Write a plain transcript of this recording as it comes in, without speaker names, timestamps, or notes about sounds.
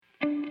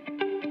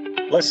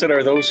Blessed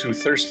are those who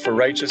thirst for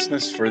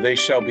righteousness, for they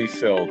shall be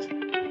filled.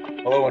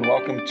 Hello and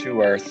welcome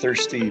to our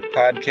Thirsty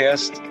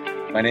podcast.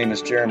 My name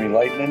is Jeremy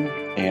Lightman,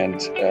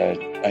 and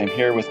I'm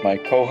here with my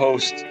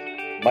co-host,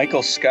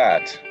 Michael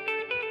Scott.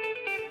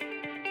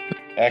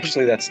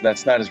 Actually, that's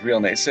not his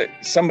real name.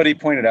 Somebody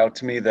pointed out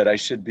to me that I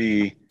should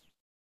be,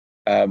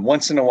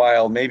 once in a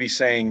while, maybe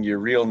saying your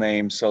real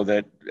name so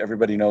that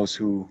everybody knows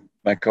who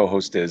my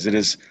co-host is. It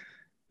is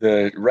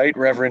the Right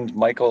Reverend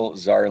Michael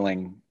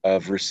Zarling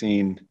of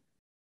Racine,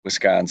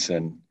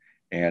 Wisconsin.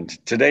 And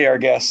today our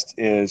guest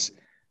is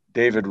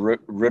David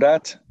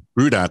Rudat.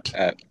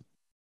 Rudat.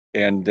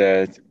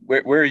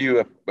 Where are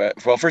you?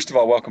 Well, first of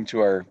all, welcome to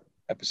our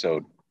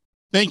episode.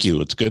 Thank you.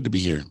 It's good to be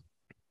here.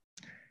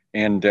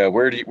 And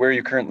where are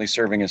you currently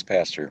serving as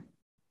pastor?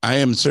 I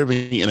am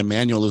serving in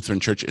Emmanuel Lutheran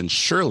Church in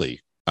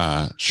Shirley,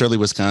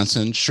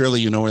 Wisconsin.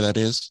 Shirley, you know where that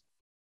is?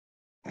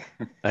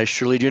 I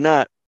surely do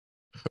not.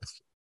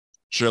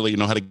 Shirley, you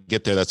know how to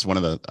get there? That's one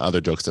of the other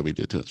jokes that we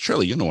do too.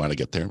 Shirley, you know how to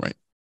get there, right?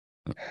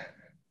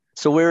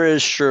 So where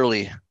is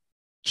Shirley?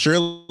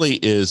 Shirley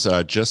is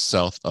just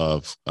south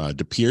of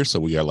De Pere. So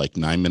we are like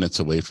 9 minutes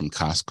away from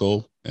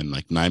Costco and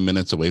like 9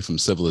 minutes away from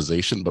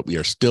civilization, but we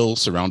are still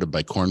surrounded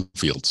by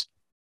cornfields.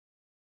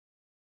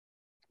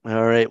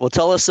 All right. Well,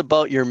 tell us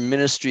about your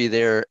ministry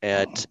there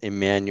at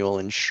Emmanuel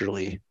and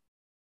Shirley.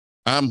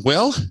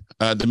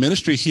 The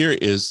ministry here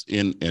is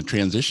in a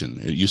transition.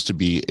 It used to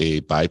be a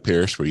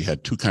bi-parish where you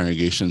had two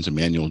congregations,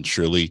 Emmanuel and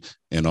Shirley,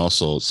 and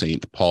also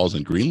St. Paul's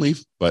and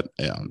Greenleaf. But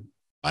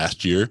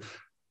last year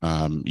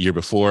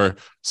before,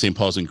 St.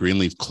 Paul's and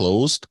Greenleaf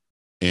closed.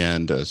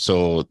 And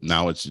so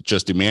now it's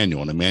just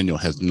Emmanuel. And Emmanuel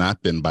has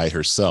not been by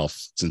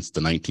herself since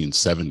the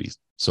 1970s.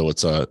 So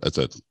it's a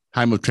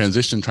time of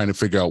transition, trying to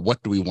figure out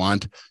what do we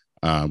want.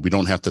 We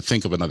don't have to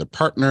think of another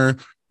partner.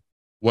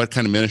 What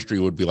kind of ministry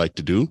would we like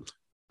to do?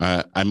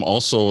 I'm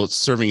also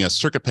serving as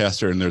circuit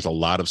pastor, and there's a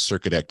lot of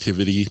circuit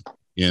activity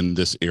in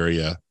this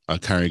area,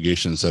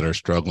 congregations that are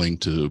struggling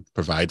to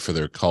provide for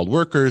their called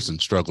workers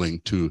and struggling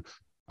to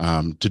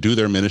do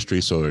their ministry.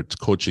 So it's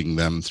coaching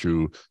them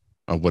through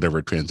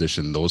whatever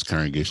transition those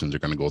congregations are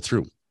going to go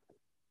through.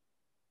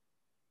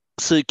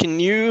 So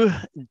can you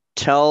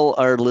tell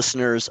our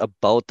listeners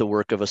about the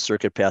work of a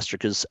circuit pastor?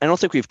 Because I don't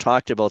think we've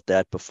talked about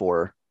that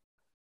before.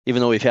 Even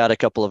though we've had a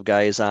couple of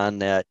guys on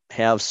that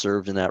have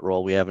served in that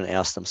role, we haven't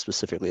asked them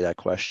specifically that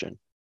question.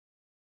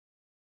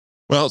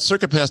 Well,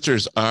 circuit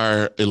pastors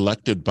are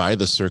elected by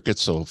the circuit.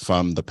 So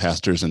from the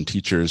pastors and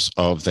teachers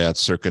of that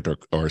circuit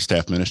or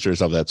staff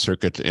ministers of that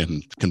circuit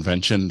and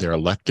convention, they're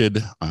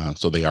elected.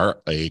 So they are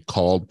a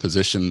called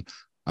position.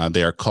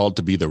 They are called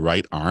to be the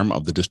right arm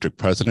of the district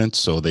president.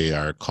 So they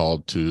are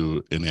called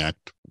to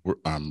enact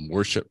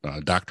worship,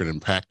 doctrine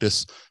and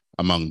practice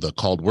among the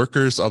called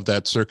workers of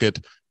that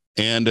circuit,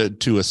 and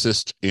to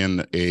assist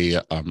in a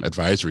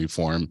advisory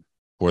forum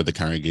for the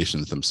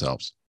congregations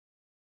themselves.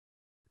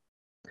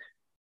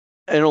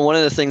 I know one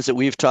of the things that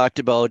we've talked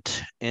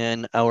about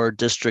in our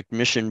district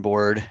mission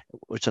board,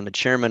 which I'm the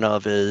chairman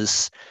of,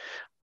 is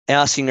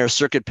asking our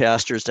circuit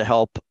pastors to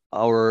help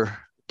our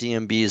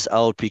DMBs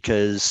out,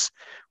 because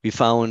we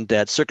found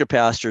that circuit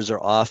pastors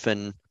are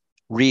often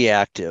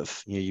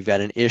reactive. You've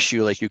got an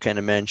issue like you kind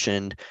of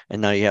mentioned,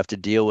 and now you have to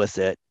deal with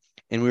it.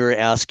 And we were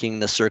asking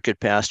the circuit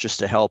pastors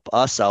to help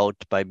us out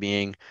by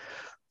being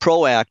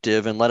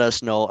proactive and let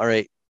us know, all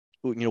right,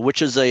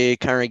 which is a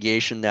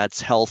congregation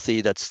that's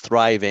healthy, that's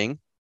thriving,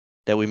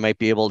 that we might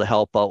be able to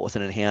help out with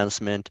an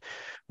enhancement.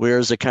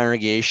 Where's a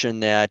congregation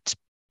that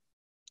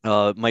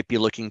might be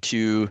looking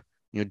to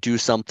do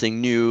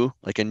something new,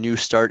 like a new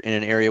start in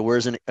an area?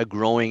 Where's a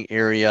growing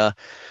area?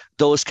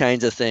 Those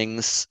kinds of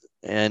things,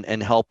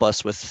 and help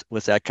us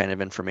with that kind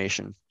of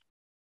information.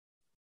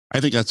 I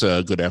think that's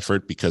a good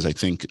effort, because I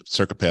think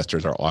circuit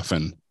pastors are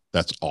often,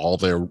 that's all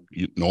they're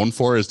known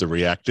for, is the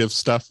reactive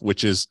stuff,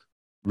 which is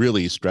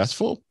really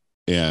stressful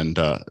and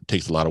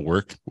takes a lot of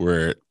work,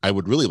 where I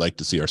would really like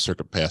to see our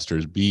circuit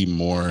pastors be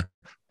more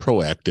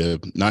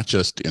proactive, not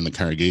just in the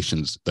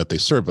congregations that they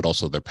serve, but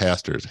also their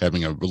pastors,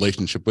 having a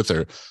relationship with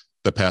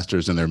the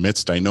pastors in their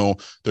midst. I know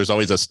there's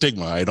always a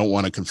stigma. I don't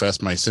want to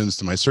confess my sins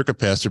to my circuit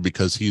pastor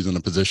because he's in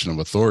a position of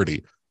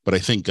authority. But I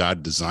think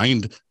God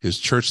designed his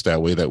church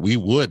that way, that we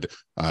would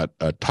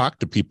talk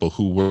to people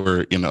who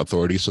were in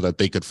authority so that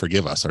they could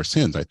forgive us our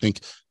sins. I think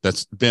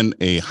that's been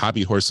a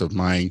hobby horse of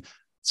mine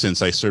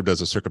since I served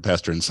as a circuit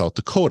pastor in South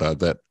Dakota,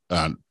 that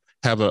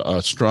have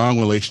a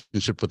strong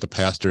relationship with the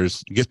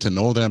pastors, get to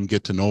know them,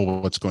 get to know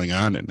what's going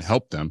on, and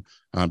help them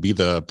be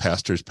the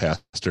pastor's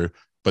pastor,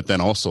 but then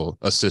also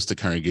assist the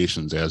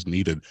congregations as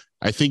needed.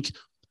 I think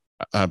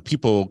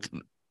people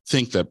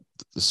think that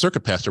the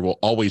circuit pastor will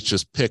always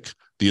just pick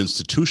the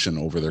institution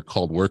over their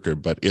called worker.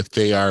 But if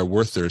they are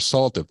worth their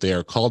salt, if they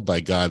are called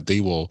by God,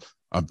 they will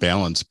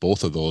balance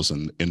both of those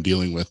in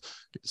dealing with,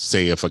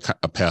 say, if a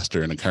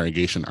pastor and a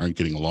congregation aren't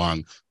getting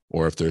along,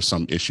 or if there's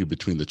some issue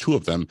between the two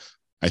of them.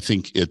 I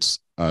think it's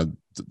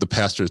the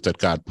pastors that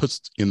God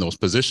puts in those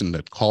positions,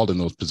 that called in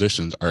those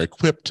positions, are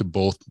equipped to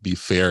both be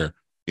fair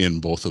in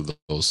both of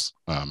those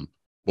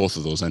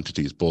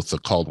entities, both the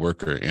called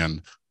worker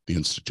and the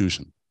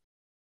institution.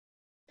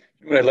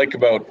 What I like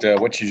about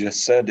what you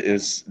just said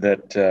is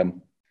that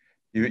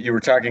you were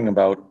talking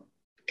about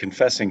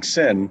confessing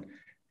sin,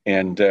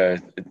 and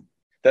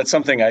that's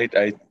something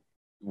I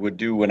would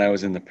do when I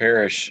was in the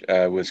parish,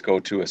 was go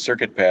to a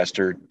circuit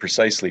pastor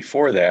precisely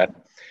for that.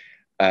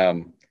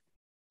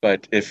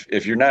 But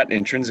if you're not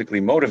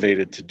intrinsically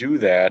motivated to do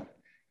that,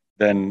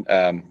 then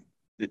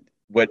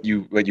what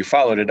you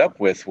followed it up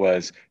with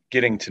was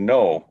getting to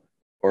know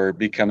or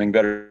becoming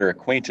better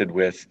acquainted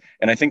with.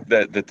 And I think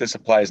that this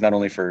applies not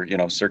only for,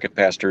 circuit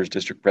pastors,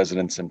 district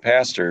presidents, and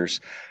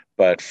pastors,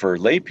 but for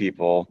lay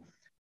people,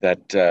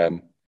 that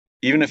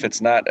even if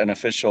it's not an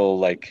official,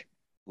 like,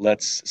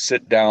 let's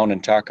sit down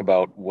and talk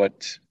about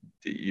what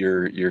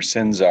your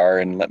sins are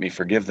and let me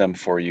forgive them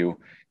for you,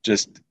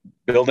 just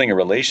building a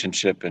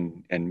relationship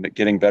and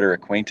getting better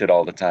acquainted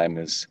all the time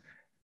is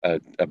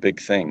a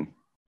big thing.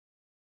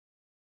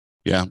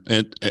 Yeah.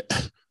 And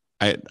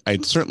I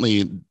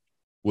certainly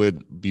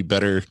would be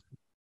better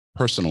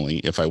personally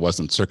if I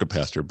wasn't circuit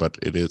pastor, but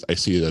I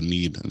see a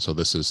need. And so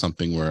this is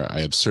something where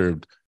I have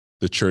served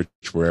the church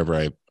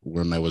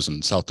when I was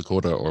in South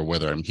Dakota or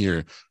whether I'm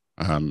here.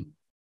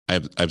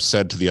 I've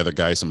said to the other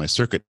guys in my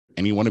circuit,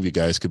 any one of you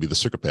guys could be the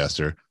circuit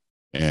pastor.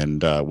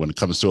 And when it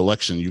comes to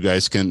election, you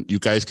guys can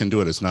do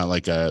it. It's not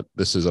like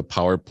this is a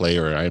power play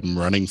or I'm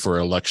running for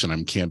election,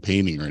 I'm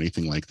campaigning or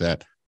anything like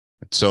that.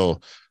 So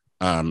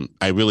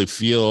I really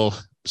feel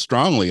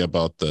strongly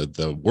about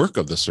the work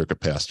of the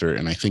circuit pastor,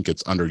 and I think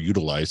it's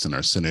underutilized in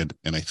our synod.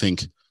 And I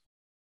think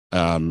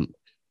I'm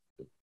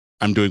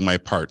doing my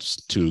parts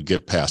to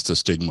get past the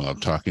stigma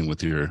of talking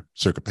with your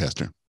circuit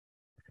pastor.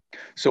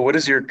 So what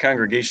is your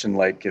congregation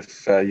like?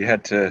 If you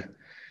had to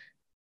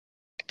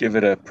give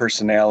it a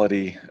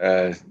personality,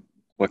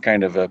 what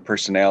kind of a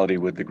personality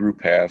would the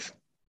group have?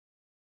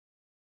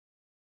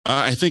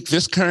 I think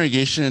this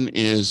congregation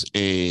is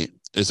a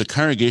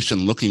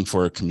congregation looking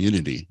for a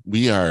community.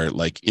 We are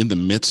like in the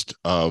midst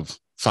of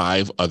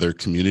 5 other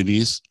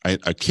communities.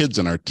 Our kids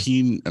and our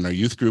teen and our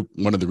youth group,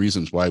 one of the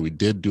reasons why we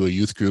did do a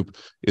youth group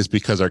is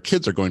because our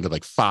kids are going to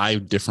like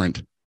 5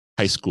 different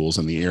high schools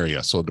in the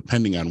area. So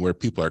depending on where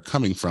people are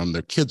coming from,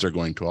 their kids are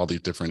going to all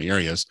these different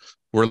areas.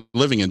 We're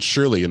living in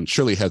Shirley, and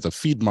Shirley has a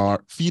feed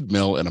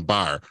mill and a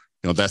bar.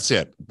 That's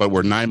it. But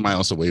we're 9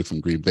 miles away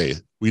from Green Bay.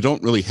 We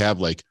don't really have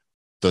like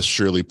the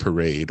Shirley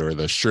Parade or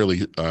the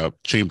Shirley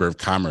Chamber of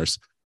Commerce.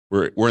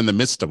 We're in the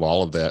midst of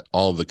all of that,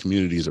 all of the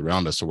communities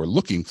around us. So we're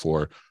looking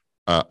for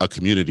a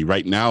community.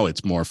 Right now,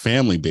 it's more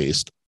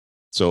family-based.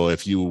 So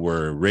if you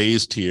were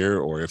raised here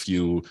or if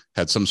you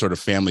had some sort of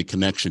family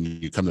connection,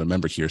 you come to a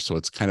member here. So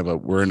it's kind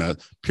of we're in a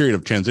period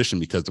of transition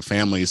because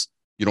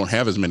you don't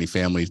have as many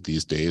families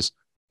these days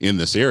in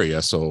this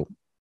area. So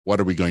what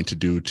are we going to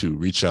do to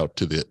reach out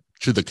to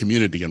the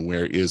community, and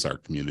where is our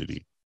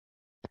community?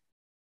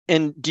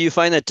 And do you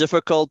find that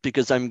difficult?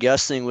 Because I'm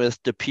guessing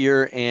with De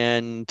Pere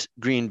and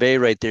Green Bay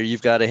right there,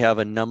 you've got to have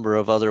a number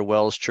of other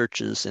WELS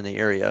churches in the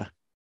area.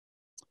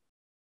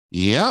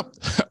 Yep.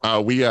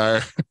 We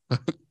are.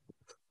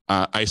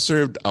 I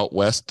served out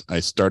west. I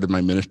started my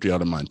ministry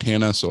out in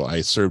Montana. So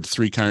I served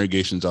 3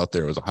 congregations out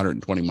there. It was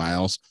 120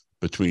 miles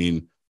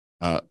between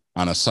on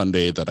a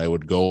Sunday that I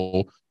would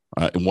go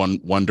in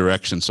one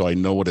direction. So I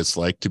know what it's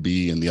like to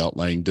be in the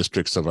outlying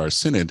districts of our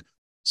synod.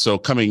 So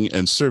coming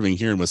and serving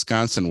here in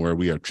Wisconsin, where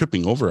we are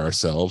tripping over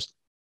ourselves,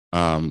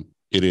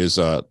 it is,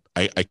 I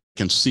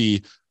can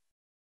see,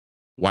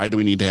 why do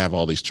we need to have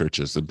all these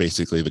churches? And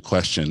basically the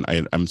question,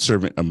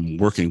 I'm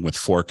working with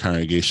 4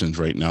 congregations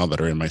right now that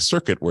are in my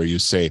circuit, where you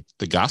say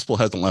the gospel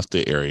hasn't left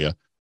the area.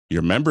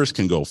 Your members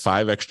can go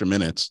 5 extra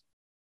minutes.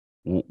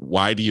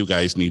 Why do you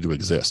guys need to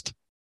exist?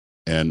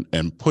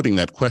 And putting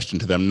that question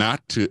to them,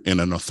 not to in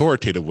an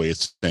authoritative way,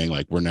 saying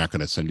like, we're not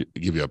going to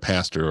give you a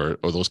pastor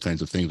or those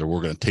kinds of things, or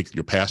we're going to take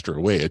your pastor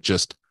away. It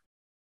just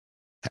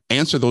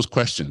answer those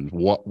questions.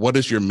 What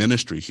is your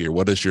ministry here?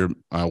 What is your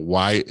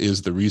why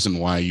is the reason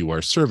why you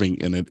are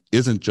serving? And it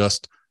isn't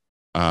just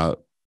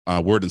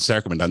word and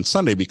sacrament on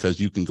Sunday, because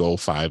you can go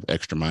 5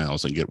 extra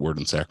miles and get word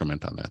and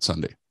sacrament on that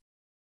Sunday.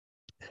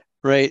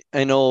 Right.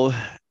 I know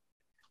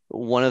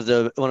one of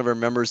our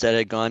members that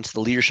had gone to the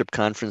leadership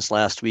conference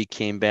last week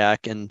came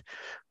back, and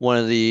one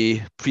of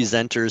the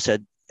presenters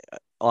had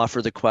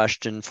offered the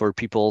question for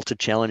people to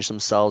challenge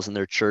themselves in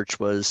their church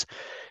was,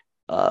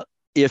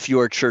 if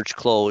your church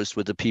closed,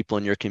 would the people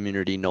in your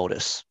community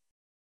notice?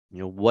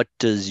 What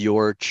does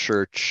your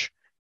church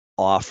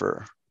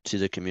offer to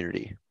the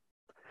community?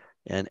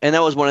 And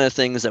that was one of the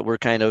things that we're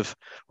kind of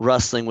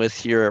wrestling with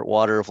here at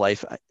Water of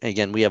Life.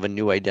 Again, we have a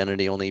new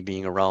identity, only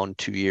being around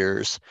 2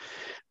 years.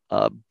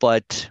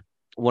 But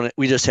when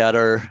we just had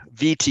our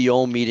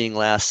VTO meeting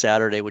last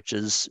Saturday, which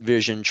is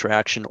Vision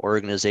Traction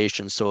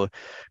Organization. So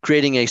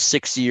creating a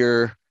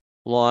 6-year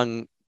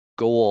long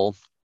goal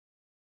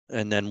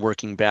and then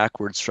working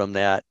backwards from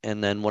that.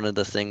 And then one of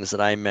the things that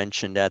I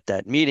mentioned at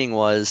that meeting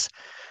was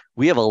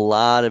we have a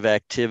lot of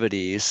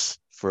activities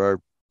for our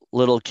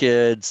little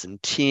kids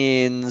and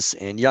teens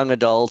and young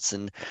adults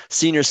and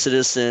senior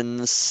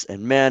citizens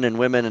and men and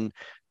women.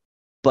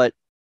 But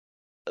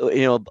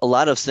a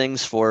lot of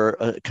things for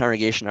a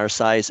congregation our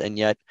size, and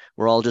yet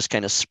we're all just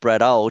kind of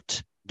spread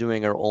out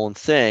doing our own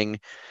thing.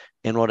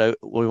 And what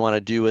we want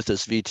to do with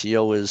this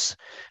VTO is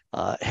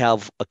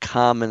have a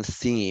common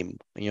theme,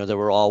 that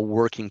we're all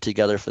working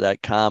together for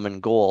that common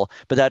goal.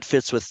 But that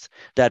fits with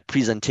that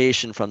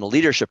presentation from the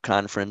leadership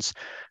conference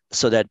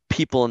so that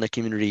people in the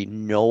community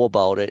know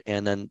about it,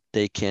 and then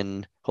they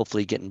can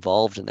hopefully get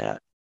involved in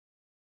that.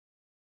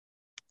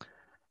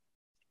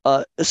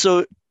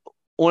 So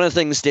one of the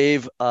things,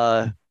 Dave,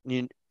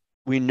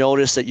 we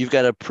noticed that you've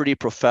got a pretty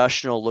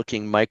professional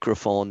looking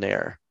microphone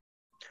there.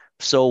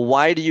 So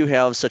why do you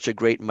have such a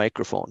great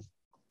microphone?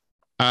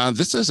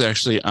 This is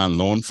actually on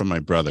loan from my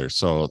brother.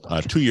 So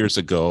 2 years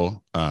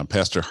ago,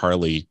 Pastor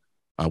Harley,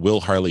 Will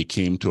Harley,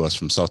 came to us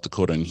from South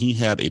Dakota, and he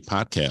had a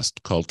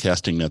podcast called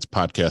Casting Nets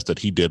Podcast that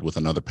he did with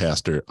another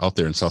pastor out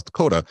there in South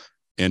Dakota.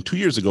 And 2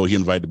 years ago, he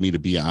invited me to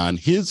be on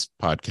his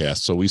podcast.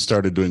 So we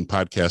started doing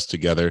podcasts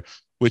together,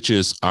 which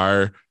is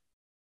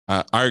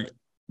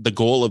the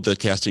goal of the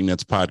Casting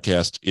Nets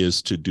podcast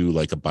is to do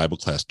like a Bible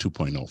class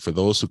 2.0 for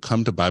those who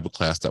come to Bible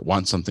class that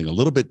want something a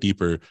little bit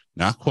deeper,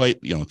 not quite,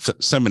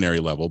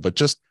 seminary level, but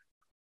just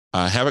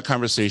have a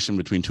conversation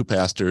between two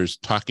pastors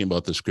talking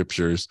about the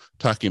scriptures,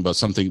 talking about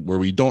something where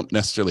we don't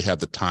necessarily have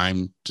the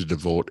time to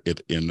devote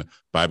it in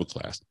Bible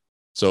class.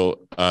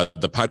 So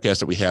the podcast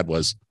that we had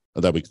was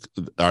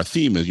our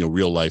theme is,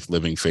 real life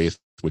living faith,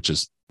 which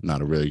is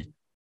not a really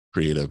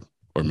creative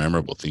or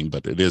memorable theme,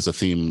 but it is a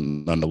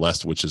theme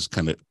nonetheless, which is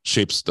kind of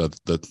shapes the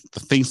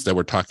things that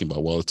we're talking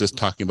about. Well, it's just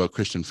talking about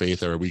Christian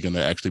faith, or are we going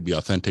to actually be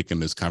authentic in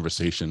this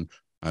conversation?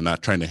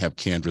 Not trying to have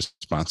canned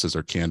responses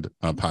or canned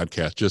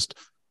podcast, just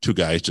two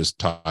guys just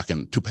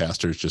talking, two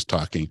pastors just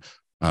talking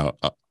to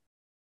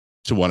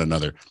one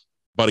another.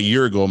 About a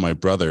year ago, my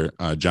brother,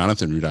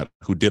 Jonathan Rudot,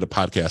 who did a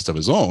podcast of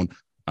his own,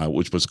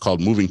 which was called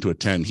Moving to a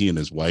 10, he and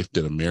his wife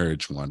did a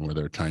marriage one where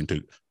they're trying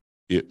to,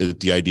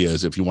 the idea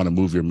is if you want to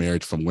move your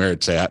marriage from where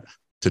it's at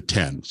to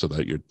 10, so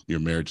that your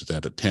marriage is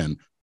at a 10.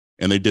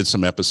 And they did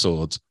some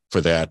episodes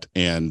for that.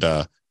 And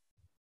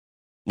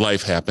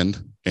life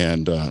happened.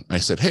 And I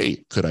said,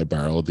 hey, could I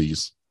borrow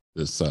this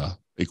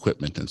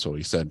equipment? And so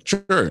he said,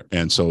 sure.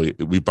 And so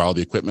we borrowed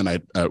the equipment.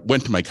 I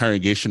went to my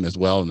congregation as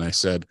well. And I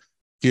said,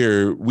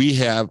 here we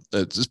have,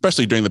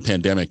 especially during the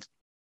pandemic,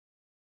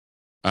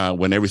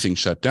 when everything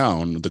shut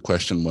down, the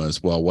question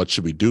was, well, what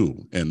should we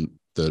do? And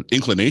the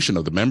inclination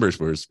of the members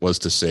was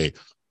to say,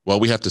 well,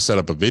 we have to set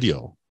up a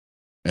video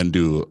and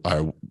do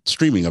our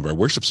streaming of our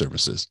worship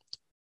services.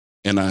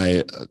 And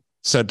I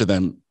said to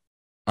them,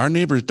 our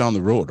neighbors down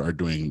the road are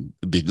doing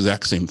the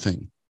exact same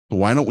thing.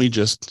 Why don't we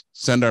just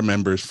send our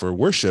members for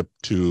worship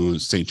to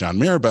St. John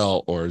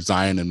Maribel or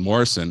Zion and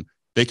Morrison?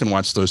 They can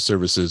watch those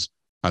services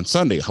on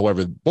Sunday.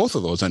 However, both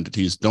of those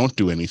entities don't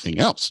do anything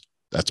else.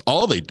 That's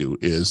all they do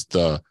is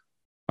the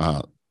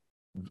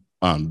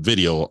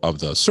video of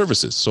the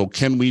services. So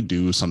can we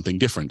do something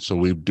different? So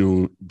we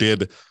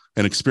did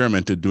an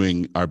experiment of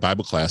doing our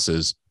Bible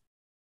classes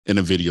in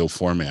a video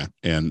format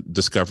and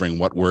discovering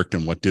what worked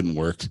and what didn't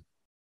work.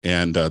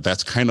 And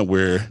that's kind of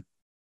where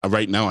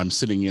right now I'm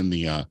sitting in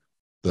the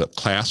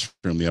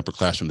classroom, the upper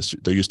classroom.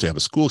 They used to have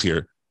a school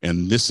here,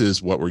 and this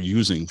is what we're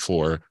using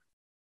for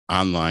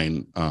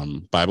online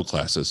Bible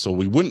classes. So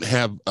we wouldn't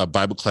have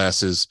Bible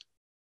classes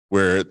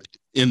where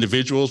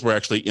individuals were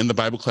actually in the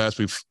Bible class.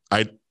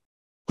 I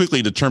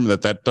quickly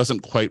determined that doesn't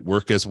quite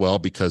work as well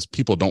because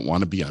people don't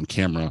want to be on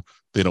camera.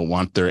 They don't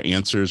want their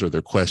answers or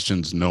their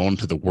questions known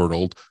to the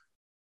world.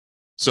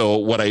 So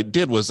what I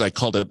did was I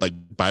called it like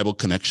Bible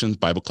Connections,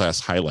 Bible Class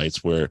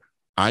Highlights, where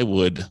I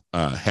would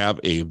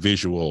have a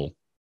visual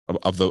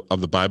of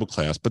the Bible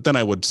class, but then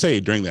I would say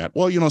during that,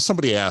 well,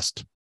 somebody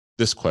asked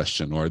this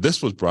question or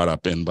this was brought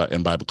up in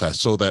Bible class,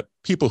 so that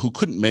people who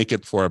couldn't make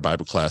it for our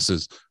Bible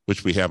classes,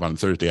 which we have on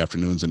Thursday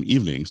afternoons and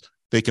evenings,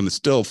 they can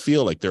still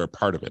feel like they're a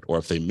part of it. Or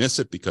if they miss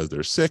it because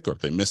they're sick, or if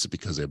they miss it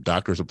because they have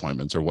doctor's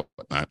appointments or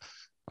whatnot,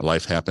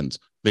 life happens,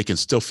 they can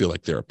still feel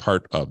like they're a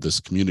part of this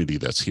community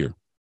that's here.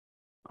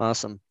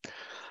 Awesome.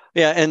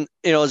 Yeah. And,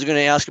 I was going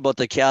to ask about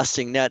the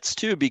casting nets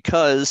too,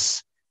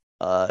 because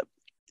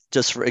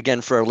just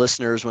for our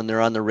listeners, when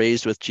they're on the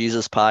Raised with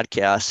Jesus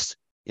podcast,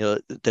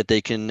 that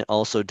they can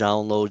also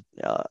download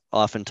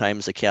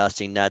oftentimes the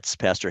casting nets.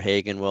 Pastor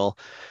Hagen will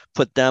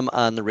put them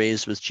on the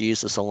Raised with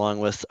Jesus along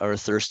with our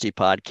Thirsty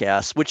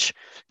podcast, which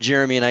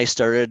Jeremy and I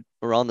started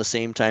around the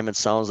same time. It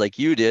sounds like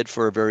you did,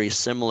 for a very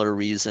similar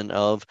reason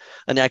of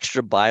an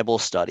extra Bible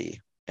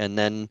study. And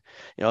then,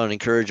 and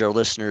encourage our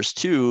listeners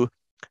too.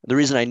 The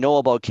reason I know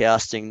about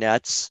casting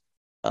nets,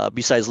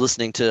 besides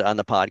listening to on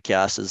the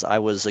podcast, is I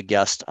was a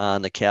guest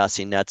on the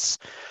casting nets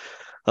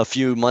a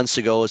few months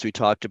ago as we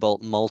talked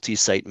about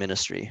multi-site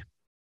ministry.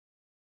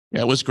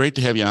 Yeah, it was great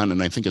to have you on,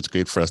 and I think it's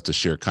great for us to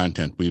share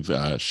content. We've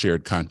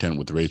shared content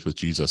with Raised with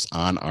Jesus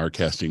on our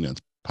Casting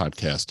Nets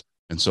podcast,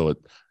 and so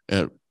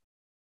the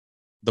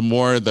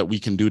more that we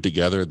can do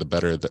together, the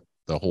better that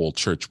the whole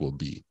church will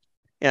be.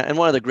 Yeah, and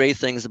one of the great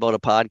things about a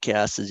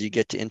podcast is you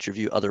get to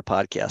interview other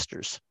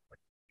podcasters.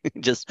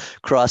 Just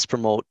cross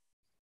promote.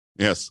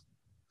 Yes.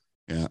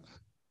 Yeah.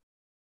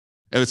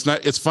 And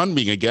it's fun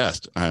being a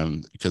guest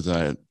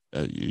because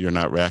you're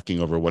not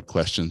racking over what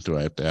questions do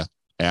I have to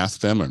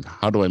ask them and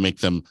how do I make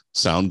them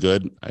sound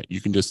good.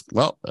 You can just,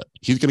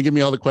 he's going to give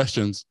me all the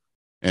questions.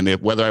 And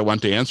whether I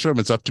want to answer them,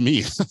 it's up to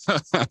me.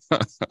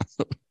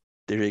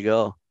 There you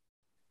go.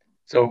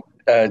 So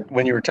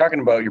when you were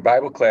talking about your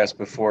Bible class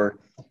before,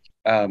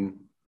 I'm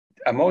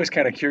always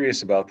kind of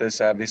curious about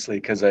this, obviously,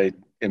 because I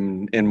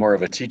am in more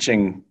of a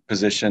teaching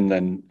position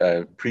than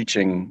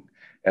preaching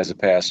as a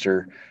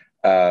pastor.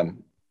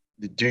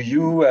 Do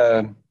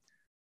you,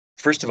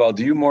 first of all,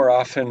 do you more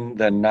often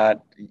than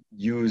not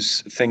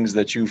use things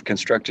that you've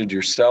constructed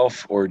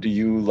yourself, or do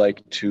you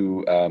like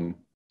to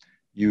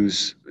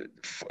use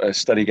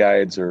study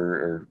guides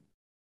or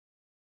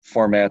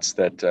formats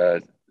that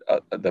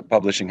the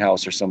publishing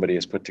house or somebody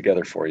has put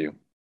together for you?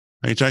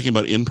 Are you talking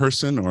about in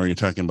person or are you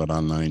talking about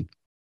online?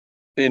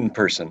 In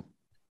person.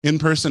 In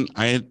person,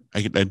 I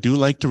do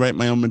like to write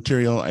my own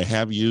material. I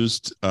have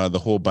used the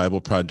Whole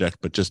Bible Project,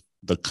 but just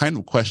the kind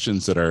of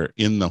questions that are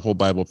in the Whole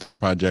Bible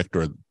Project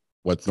or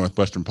what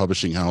Northwestern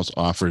Publishing House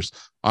offers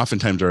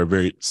oftentimes are a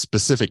very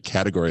specific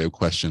category of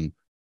question,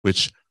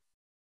 which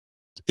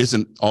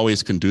isn't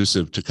always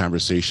conducive to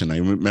conversation. I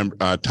remember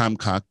Tom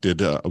Cock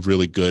did a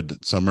really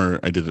good summer.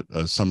 I did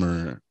a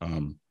summer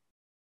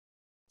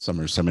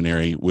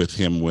seminary with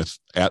him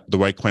at the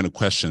right kind of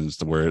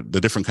questions, where the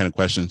different kind of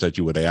questions that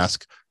you would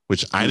ask,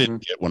 which I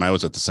didn't get when I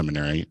was at the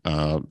seminary.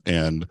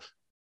 And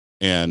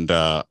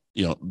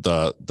you know,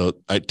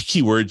 the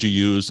key words you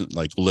use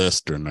like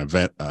list or an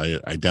event,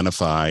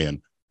 identify,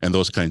 and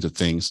those kinds of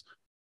things,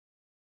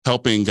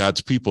 helping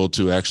God's people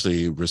to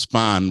actually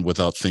respond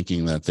without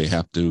thinking that they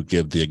have to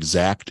give the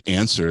exact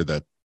answer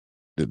that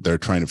they're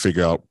trying to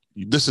figure out.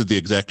 This is the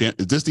exact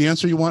is this the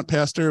answer you want,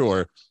 Pastor?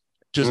 Or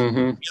just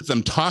get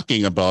them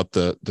talking about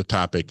the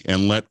topic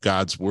and let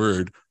God's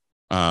word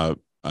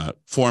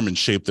form and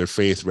shape their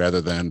faith,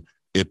 rather than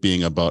it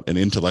being about an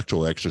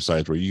intellectual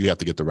exercise where you have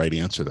to get the right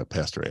answer that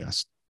Pastor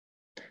asked.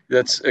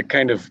 That's a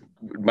kind of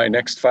my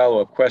next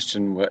follow-up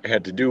question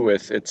had to do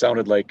with, it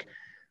sounded like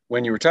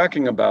when you were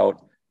talking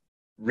about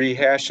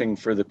rehashing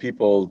for the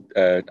people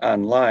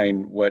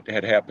online what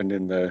had happened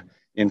in the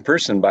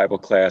in-person Bible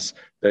class,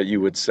 that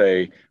you would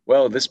say,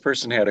 well, this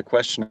person had a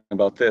question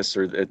about this,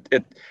 or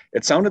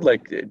it sounded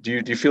like,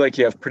 do you feel like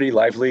you have pretty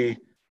lively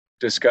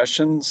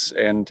discussions?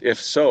 And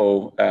if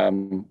so,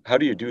 how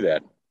do you do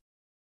that?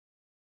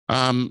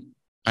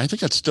 I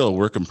think that's still a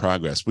work in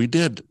progress. We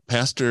did,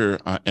 Pastor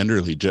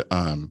Enderly,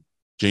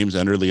 James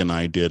Enderly and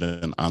I did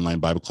an online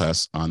Bible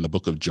class on the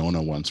book of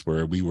Jonah once,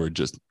 where we were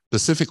just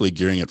specifically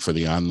gearing it for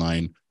the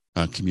online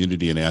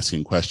community and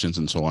asking questions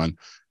and so on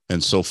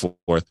and so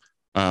forth.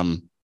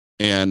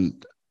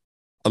 And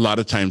a lot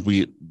of times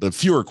the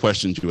fewer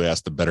questions you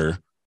ask, the better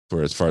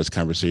for as far as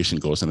conversation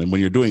goes. And then when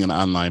you're doing an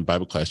online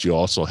Bible class, you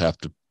also have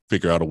to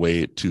figure out a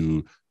way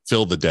to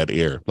fill the dead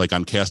air. Like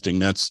on Casting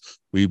Nets,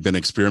 we've been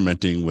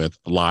experimenting with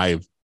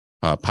live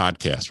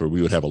podcasts, where we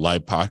would have a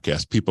live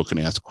podcast. People can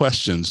ask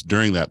questions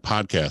during that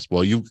podcast.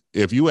 Well,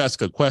 if you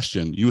ask a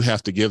question, you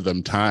have to give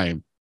them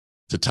time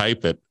to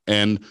type it.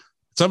 And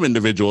some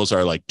individuals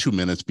are like 2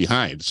 minutes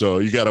behind. So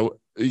you got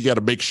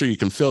to make sure you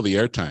can fill the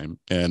airtime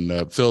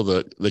and fill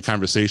the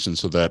conversation,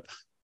 so that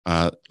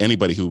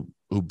anybody who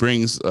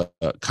brings a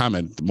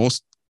comment,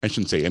 I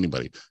shouldn't say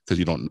anybody, because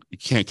you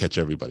can't catch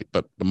everybody,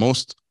 but the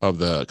most of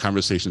the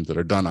conversations that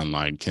are done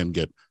online can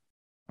get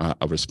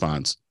a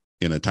response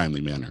in a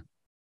timely manner.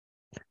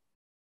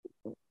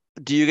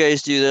 Do you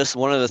guys do this?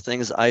 One of the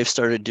things I've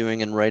started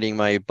doing in writing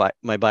my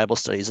Bible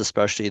studies,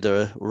 especially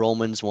the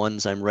Romans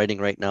ones I'm writing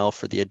right now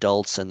for the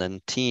adults and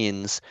then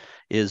teens,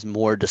 is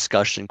more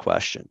discussion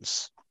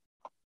questions.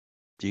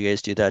 Do you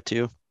guys do that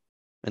too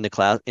in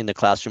the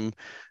classroom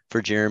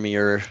for Jeremy,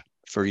 or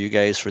for you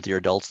guys for your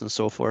adults and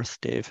so forth,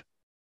 Dave?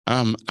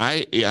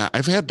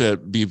 I've had to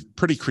be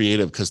pretty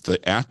creative, because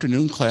the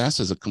afternoon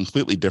class is a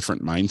completely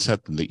different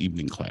mindset than the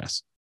evening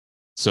class.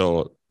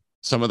 So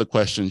some of the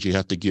questions you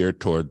have to gear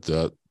toward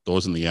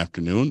those in the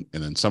afternoon,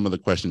 and then some of the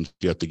questions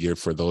you have to gear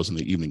for those in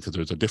the evening, because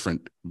there's a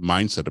different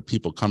mindset of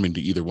people coming to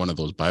either one of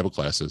those Bible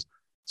classes.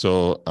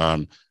 So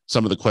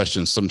some of the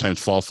questions sometimes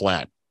fall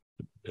flat,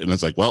 and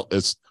it's like, well,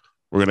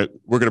 we're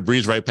gonna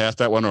breeze right past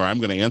that one, or I'm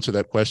going to answer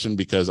that question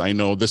because I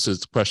know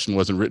the question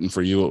wasn't written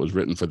for you; it was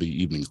written for the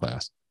evening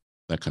class.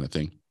 That kind of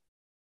thing.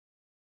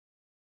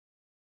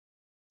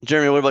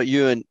 Jeremy, what about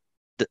you and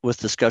with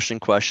discussion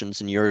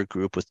questions in your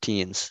group with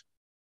teens?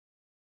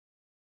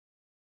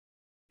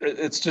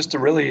 It's just a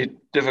really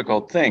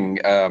difficult thing.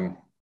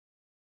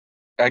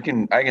 I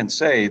can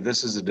say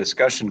this is a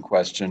discussion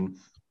question,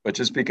 but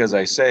just because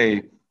I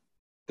say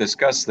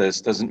discuss this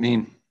doesn't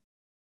mean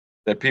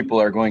that people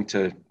are going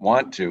to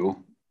want to,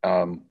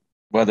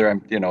 whether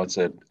it's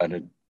a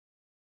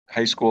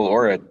high school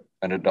or an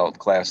adult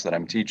class that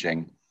I'm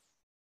teaching.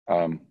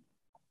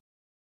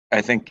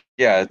 I think,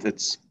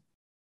 it's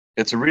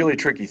a really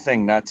tricky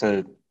thing not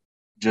to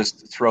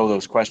just throw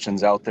those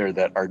questions out there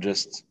that are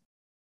just,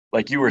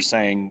 like you were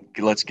saying,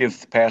 let's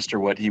give the pastor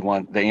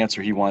the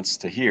answer he wants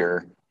to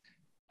hear.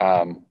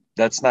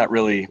 That's not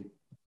really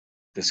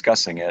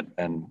discussing it.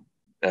 And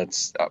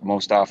that's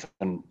most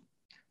often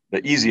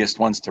the easiest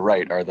ones to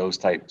write are those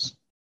types.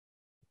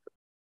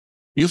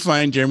 You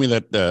find, Jeremy,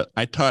 that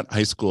I taught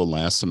high school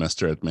last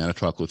semester at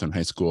Manitowoc Lutheran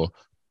High School,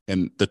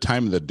 and the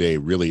time of the day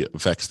really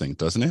affects things,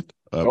 doesn't it?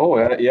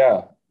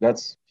 Yeah,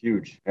 that's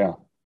huge. Yeah.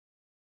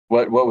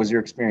 What was your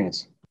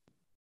experience?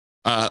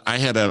 I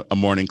had a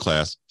morning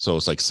class, so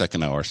it's like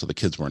second hour, so the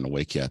kids weren't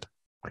awake yet.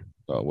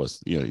 So it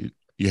was, you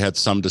had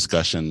some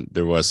discussion.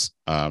 There was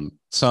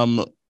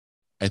some,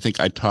 I think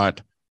I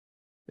taught,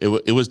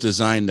 it was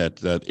designed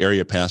that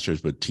area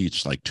pastors would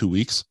teach like 2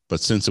 weeks, but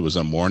since it was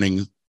a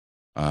morning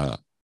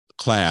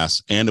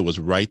class and it was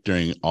right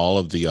during all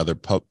of the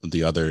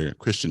other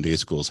Christian day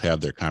schools have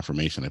their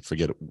confirmation. I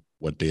forget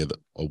what day of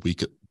a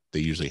week they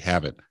usually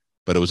have it,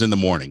 but it was in the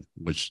morning,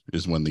 which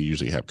is when they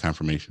usually have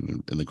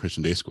confirmation in the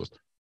Christian day schools.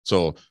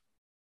 So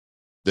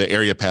the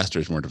area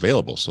pastors weren't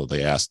available. So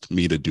they asked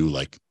me to do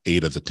like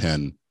 8 of the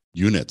 10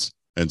 units.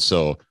 And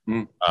so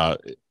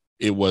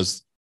it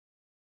was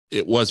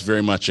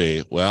very much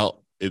it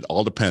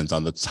all depends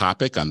on the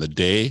topic, on the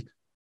day.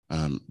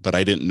 But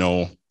I didn't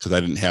know, because I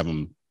didn't have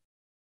them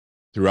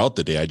throughout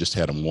the day. I just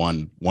had them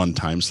one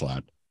time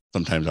slot.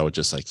 Sometimes I would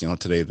just like,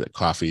 today the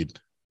coffee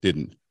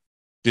didn't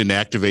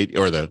activate,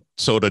 or the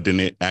soda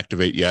didn't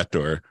activate yet,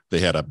 or they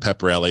had a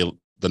pep rally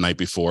the night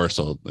before,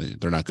 so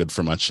they're not good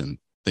for much, and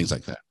things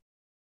like that.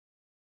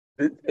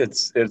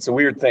 It's a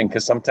weird thing,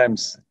 because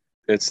sometimes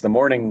it's the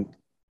morning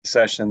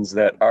sessions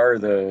that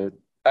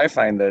I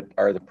find that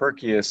are the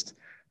perkiest,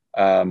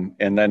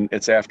 and then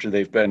it's after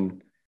they've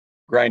been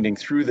grinding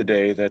through the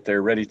day that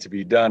they're ready to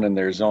be done and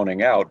they're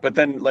zoning out. But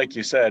then, like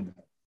you said,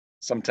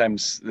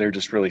 sometimes they're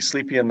just really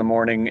sleepy in the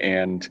morning,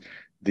 and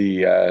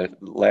the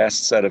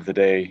last set of the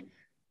day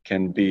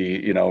can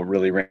be,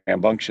 really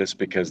rambunctious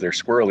because they're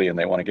squirrely and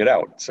they want to get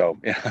out. So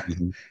yeah,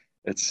 mm-hmm.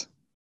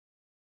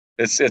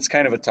 It's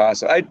kind of a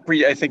toss. I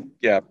think,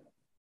 yeah.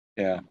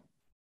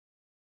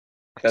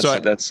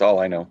 That's all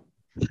I know.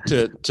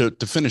 To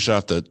finish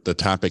off the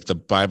topic, the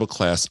Bible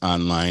class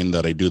online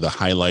that I do, the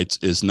highlights,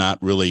 is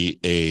not really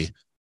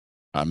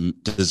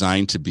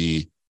designed to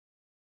be,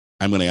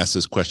 I'm going to ask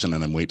this question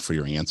and I'm waiting for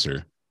your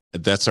answer.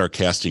 That's our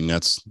Casting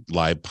Nets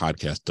live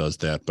podcast does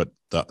that. But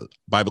the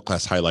Bible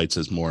class highlights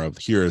is more of,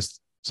 here's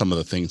some of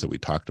the things that we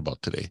talked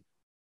about today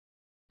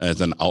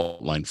as an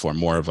outline form,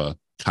 more of a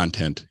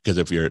content.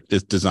 Because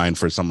it's designed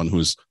for someone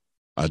who's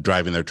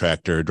driving their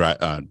tractor,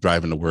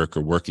 driving to work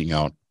or working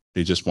out.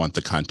 They just want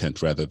the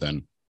content rather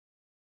than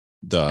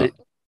the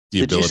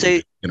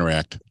ability to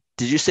interact.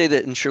 Did you say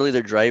that in Shirley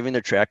they're driving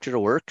their tractor to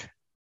work?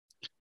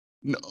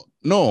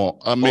 No,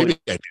 maybe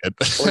I did.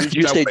 Or did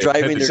you say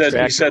driving their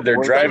tractor? You said they're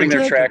driving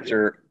their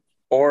tractor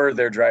or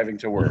they're driving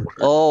to work.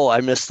 Oh,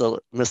 I missed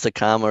the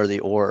comma or the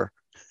or.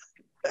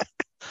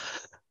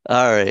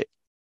 All right.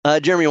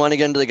 Jeremy, you want to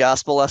get into the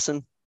gospel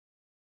lesson?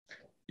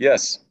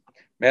 Yes.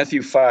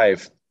 Matthew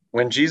 5.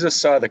 When Jesus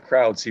saw the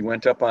crowds, he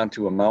went up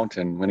onto a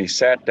mountain. When he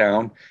sat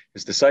down,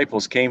 his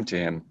disciples came to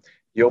him.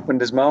 He opened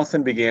his mouth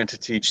and began to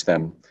teach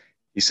them.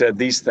 He said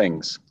these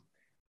things.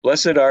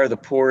 Blessed are the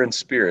poor in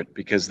spirit,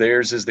 because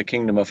theirs is the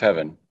kingdom of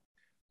heaven.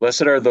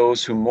 Blessed are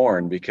those who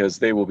mourn, because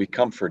they will be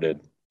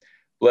comforted.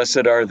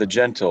 Blessed are the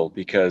gentle,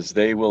 because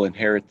they will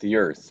inherit the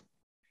earth.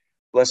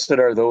 Blessed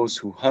are those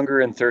who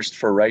hunger and thirst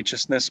for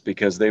righteousness,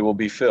 because they will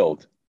be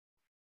filled.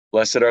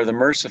 Blessed are the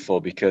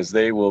merciful, because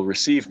they will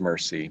receive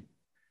mercy.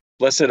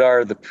 Blessed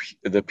are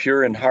the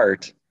pure in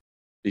heart,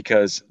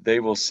 because they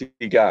will see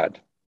God.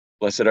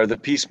 Blessed are the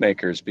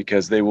peacemakers,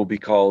 because they will be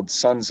called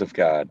sons of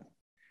God.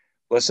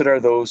 Blessed are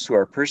those who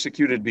are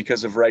persecuted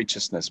because of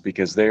righteousness,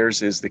 because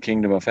theirs is the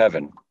kingdom of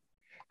heaven.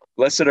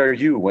 Blessed are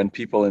you when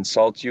people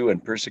insult you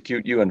and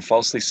persecute you and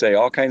falsely say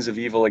all kinds of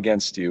evil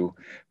against you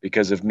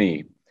because of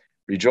me.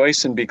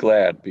 Rejoice and be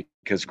glad,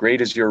 because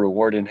great is your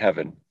reward in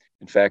heaven.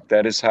 In fact,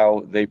 that is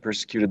how they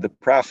persecuted the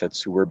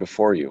prophets who were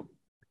before you.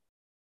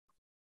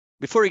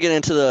 Before we get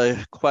into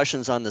the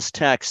questions on this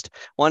text, I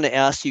wanted to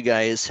ask you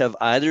guys, have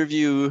either of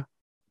you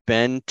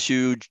been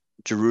to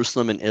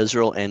Jerusalem and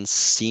Israel and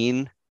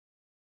seen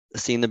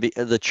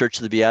the Church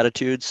of the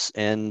Beatitudes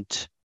and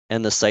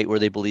the site where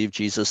they believe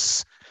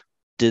Jesus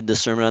did the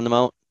Sermon on the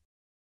Mount?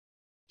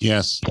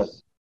 Yes.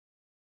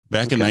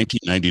 Back in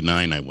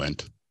 1999, I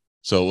went.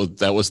 So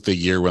that was the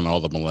year when all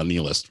the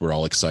millennialists were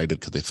all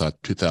excited because they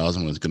thought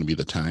 2000 was going to be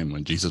the time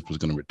when Jesus was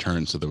going to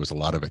return. So there was a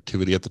lot of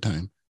activity at the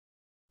time.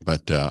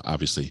 But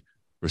obviously,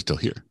 we're still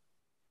here.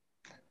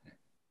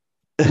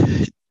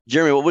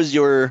 Jeremy, what was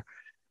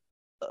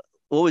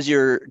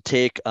your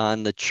take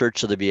on the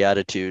Church of the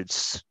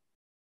Beatitudes?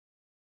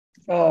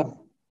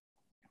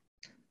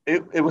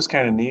 It was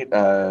kind of neat.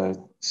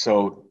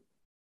 So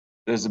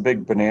there's a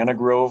big banana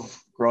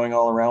grove growing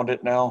all around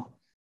it now.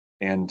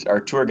 And our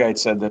tour guide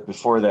said that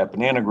before that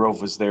banana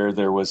grove was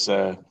there was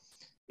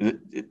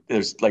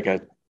there's like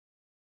a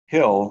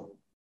hill,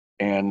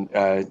 and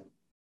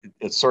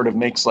it sort of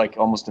makes like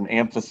almost an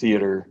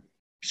amphitheater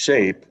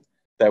shape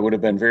that would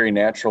have been very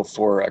natural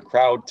for a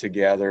crowd to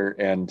gather.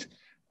 And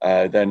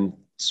then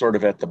sort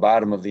of at the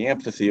bottom of the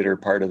amphitheater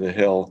part of the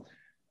hill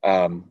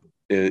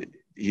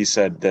he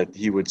said that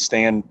he would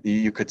stand,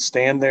 you could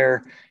stand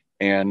there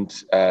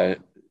and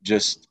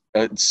just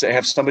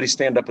have somebody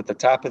stand up at the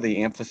top of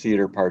the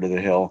amphitheater part of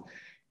the hill,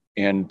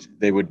 and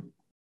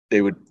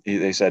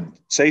they said,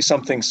 say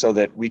something so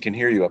that we can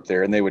hear you up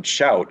there. And they would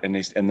shout. And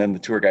then the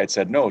tour guide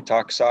said, no,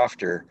 talk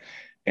softer.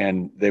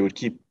 And they would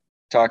keep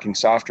talking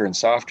softer and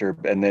softer.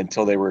 And then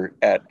until they were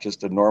at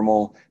just a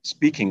normal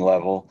speaking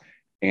level.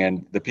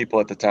 And the people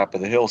at the top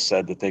of the hill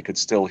said that they could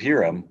still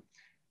hear him.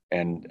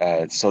 And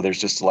so there's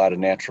just a lot of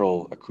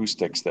natural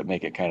acoustics that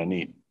make it kind of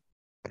neat.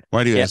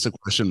 Why do you ask the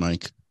question,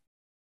 Mike?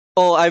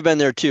 Oh, I've been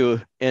there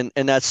too. And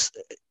that's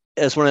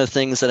one of the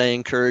things that I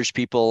encourage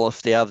people,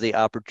 if they have the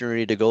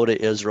opportunity to go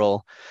to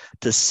Israel,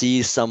 to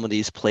see some of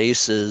these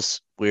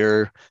places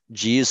where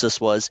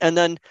Jesus was. And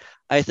then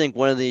I think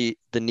one of the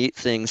neat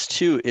things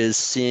too is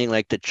seeing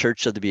like the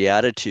Church of the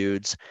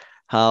Beatitudes,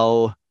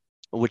 how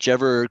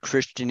whichever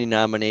Christian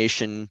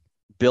denomination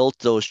built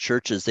those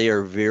churches, they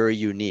are very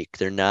unique.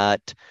 They're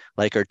not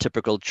like our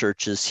typical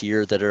churches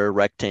here that are a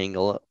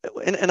rectangle,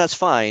 and that's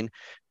fine,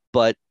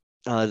 but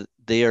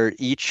they are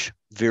each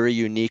very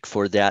unique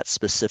for that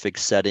specific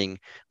setting,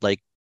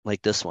 like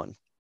this one.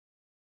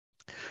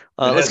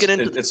 Let's get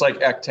into. It's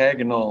like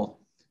octagonal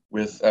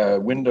with a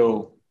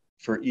window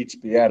for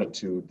each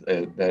beatitude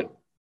that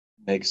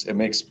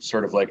makes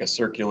sort of like a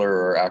circular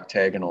or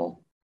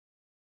octagonal.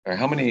 Or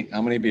how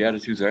many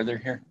beatitudes are there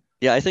here?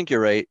 Yeah, I think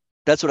you're right.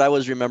 That's what I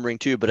was remembering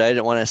too, but I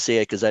didn't want to say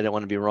it because I didn't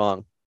want to be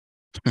wrong.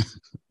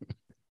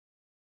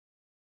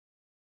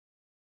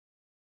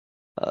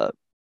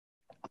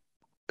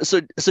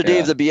 So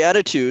Dave, the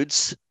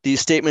Beatitudes,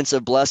 these statements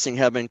of blessing,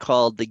 have been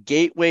called the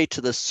gateway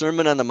to the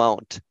Sermon on the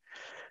Mount,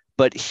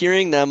 but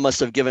hearing them must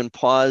have given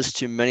pause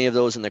to many of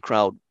those in the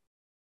crowd.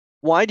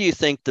 Why do you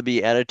think the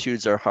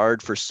Beatitudes are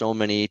hard for so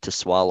many to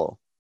swallow?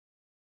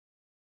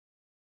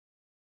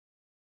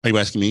 Are you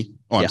asking me?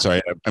 Oh, I'm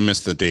sorry. I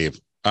missed the Dave.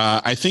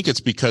 I think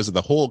it's because of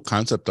the whole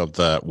concept of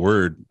the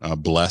word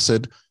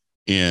blessed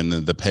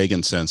in the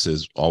pagan sense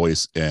is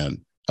always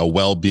a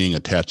well-being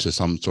attached to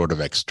some sort of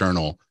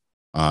external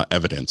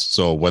evidence.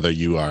 So whether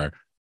you are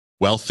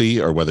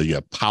wealthy or whether you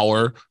have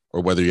power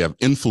or whether you have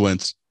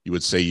influence, you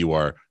would say you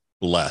are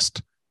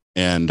blessed.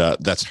 And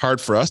that's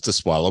hard for us to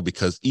swallow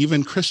because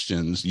even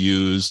Christians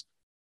use,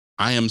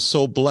 I am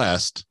so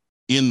blessed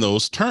in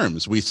those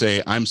terms. We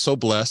say, I'm so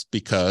blessed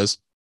because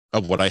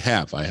of what I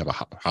have. I have a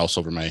house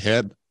over my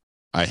head.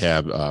 I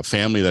have a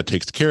family that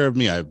takes care of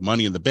me. I have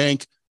money in the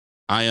bank.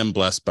 I am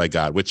blessed by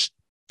God, which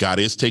God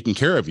is taking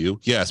care of you.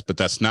 Yes, but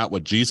that's not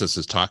what Jesus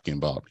is talking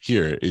about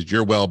here. Is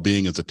your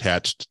well-being is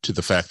attached to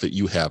the fact that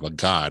you have a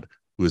God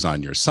who is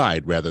on your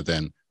side rather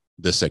than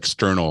this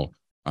external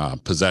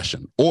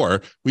possession.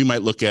 Or we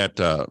might look at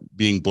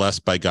being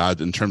blessed by God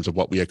in terms of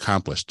what we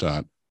accomplished.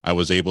 I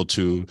was able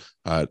to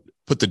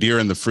put the deer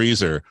in the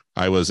freezer.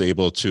 I was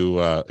able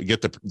to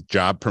get the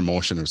job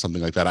promotion or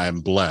something like that. I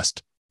am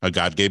blessed.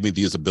 God gave me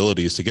these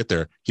abilities to get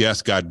there.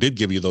 Yes, God did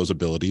give you those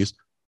abilities,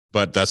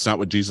 but that's not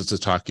what Jesus is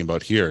talking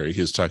about here.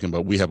 He's talking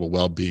about we have a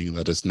well-being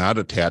that is not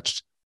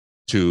attached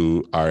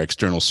to our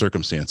external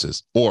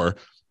circumstances. Or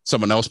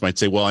someone else might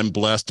say, well, I'm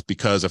blessed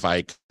because if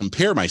I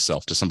compare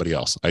myself to somebody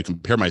else, I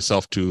compare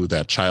myself to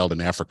that child in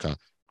Africa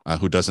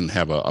who doesn't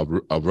have a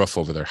roof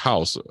over their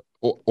house,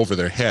 over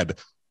their head.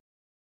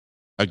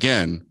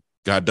 Again,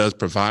 God does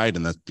provide,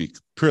 and that's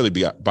purely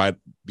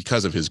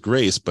because of his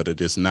grace, but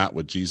it is not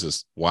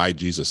why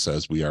Jesus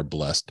says we are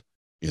blessed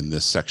in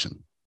this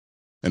section.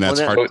 And that's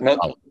hard. In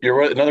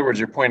other words,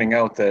 you're pointing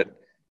out that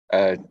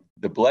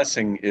the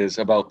blessing is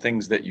about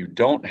things that you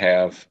don't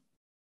have,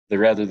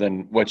 rather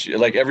than what you,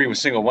 like every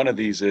single one of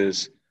these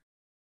is,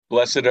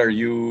 blessed are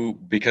you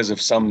because of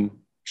some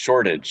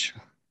shortage.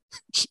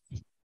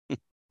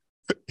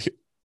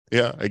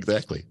 Yeah,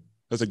 exactly.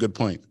 That's a good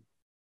point.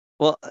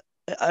 Well,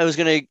 I was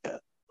going to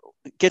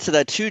get to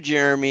that too,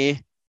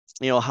 Jeremy.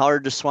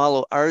 Hard to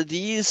swallow. Are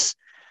these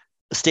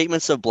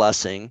statements of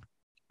blessing,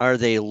 are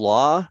they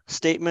law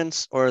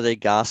statements or are they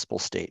gospel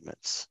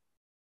statements?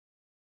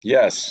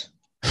 Yes.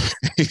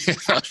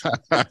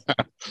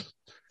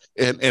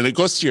 And it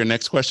goes to your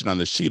next question on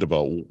the sheet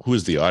about who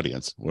is the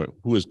audience?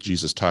 Who is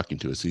Jesus talking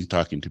to? Is he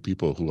talking to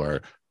people who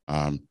are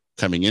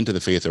coming into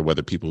the faith, or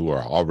whether people who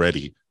are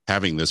already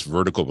having this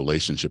vertical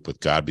relationship with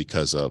God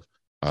because of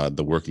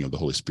the working of the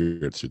Holy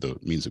Spirit through the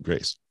means of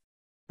grace?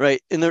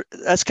 Right. And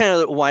that's kind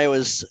of why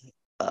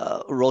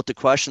I wrote the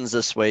questions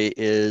this way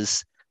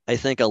is I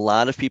think a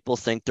lot of people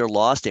think they're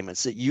law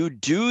statements, that you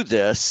do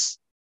this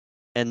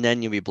and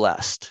then you'll be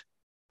blessed.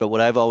 But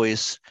what I've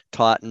always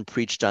taught and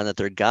preached on, that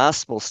they're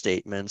gospel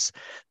statements,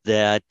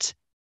 that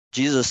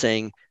Jesus is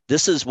saying,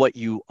 this is what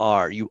you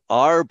are. You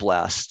are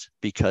blessed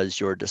because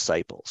you're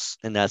disciples,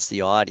 and that's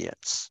the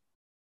audience.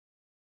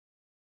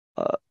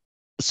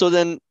 So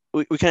then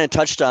we kind of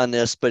touched on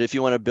this, but if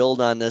you want to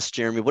build on this,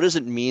 Jeremy, what does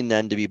it mean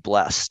then to be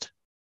blessed?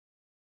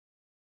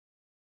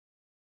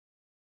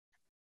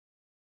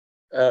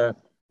 I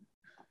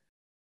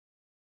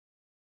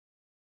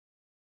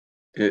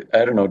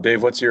don't know,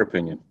 Dave, what's your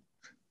opinion?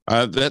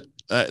 That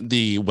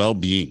the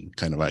well-being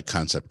kind of a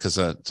concept, because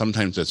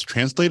sometimes it's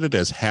translated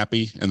as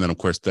happy, and then of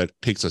course that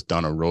takes us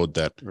down a road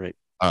that Right.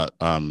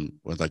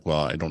 was like,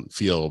 well, I don't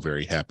feel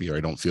very happy, or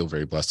I don't feel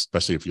very blessed,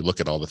 especially if you look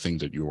at all the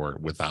things that you are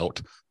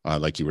without,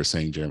 like you were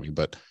saying, Jeremy.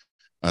 But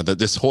that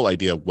this whole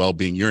idea of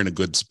well-being, you're in a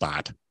good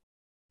spot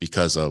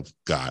because of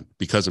God,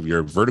 because of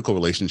your vertical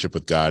relationship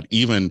with God.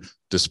 Even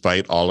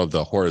despite all of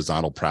the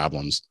horizontal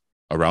problems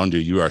around you,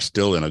 you are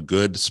still in a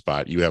good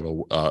spot. You have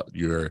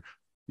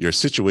your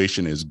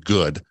situation is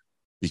good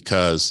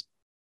because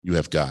you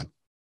have God.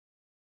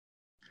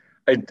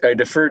 I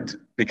deferred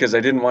because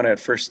I didn't want to at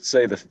first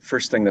say the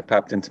first thing that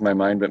popped into my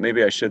mind, but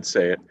maybe I should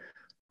say it.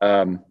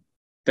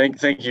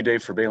 Thank you,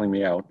 Dave, for bailing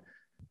me out.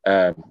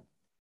 I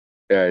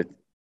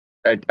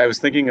was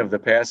thinking of the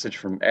passage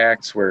from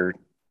Acts where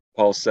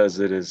Paul says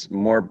it is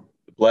more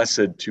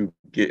blessed to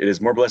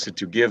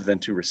give than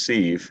to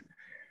receive,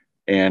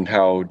 and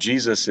how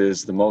Jesus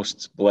is the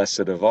most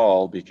blessed of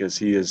all because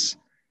he is,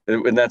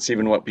 and that's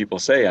even what people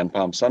say on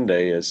Palm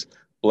Sunday is,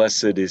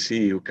 blessed is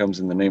he who comes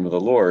in the name of the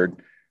Lord.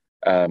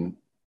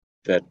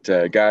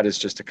 That God is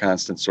just a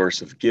constant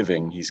source of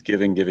giving. He's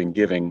giving.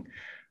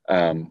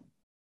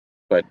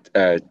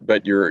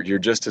 But you're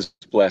just as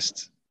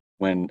blessed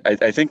when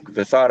I think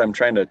the thought I'm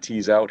trying to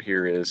tease out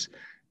here is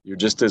you're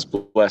just as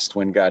blessed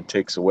when God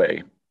takes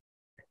away.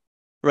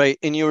 Right.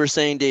 And you were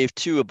saying, Dave,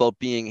 too, about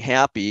being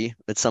happy,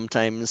 that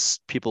sometimes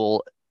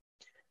people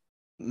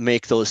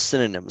make those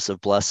synonyms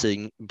of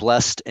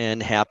blessed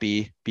and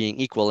happy being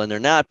equal, and they're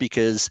not,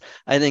 because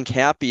I think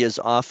happy is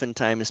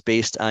oftentimes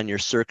based on your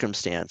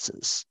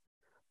circumstances.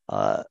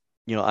 I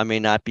may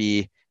not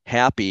be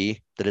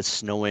happy that it's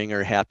snowing,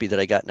 or happy that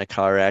I got in a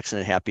car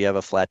accident, happy I have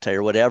a flat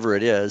tire, whatever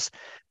it is,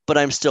 but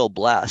I'm still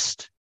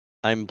blessed.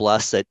 I'm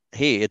blessed that,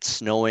 hey, it's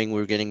snowing,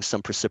 we're getting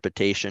some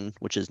precipitation,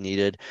 which is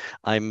needed.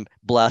 I'm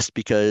blessed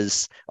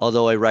because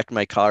although I wrecked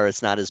my car,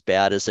 it's not as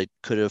bad as it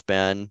could have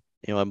been.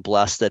 I'm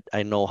blessed that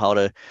I know how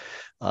to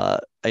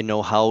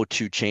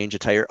change a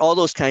tire, all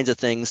those kinds of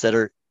things that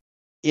are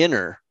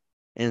inner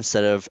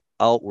instead of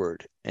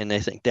outward. And I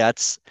think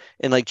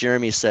and like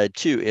Jeremy said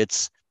too,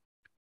 it's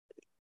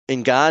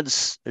in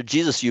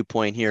Jesus'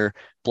 viewpoint here,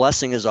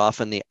 blessing is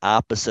often the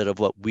opposite of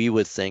what we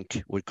would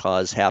think would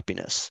cause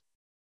happiness.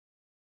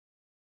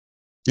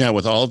 Yeah,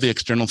 with all the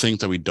external things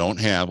that we don't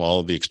have,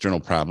 all of the external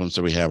problems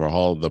that we have, or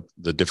all the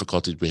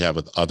difficulties we have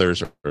with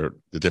others, or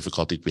the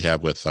difficulties we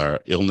have with our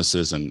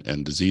illnesses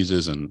and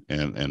diseases and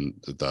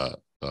the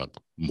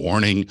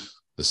mourning,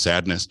 the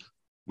sadness,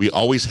 we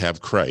always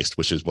have Christ,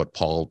 which is what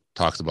Paul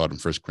talks about in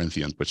 1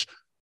 Corinthians, which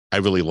I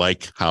really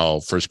like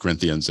how 1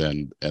 Corinthians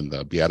and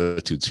the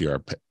Beatitudes here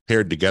are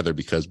paired together,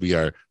 because we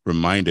are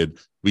reminded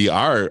we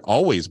are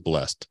always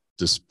blessed,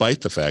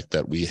 despite the fact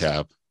that we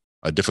have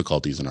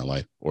difficulties in our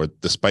life, or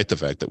despite the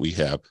fact that we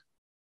have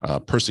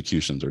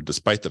persecutions, or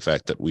despite the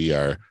fact that we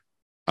are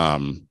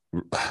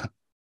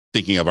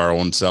thinking of our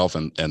own self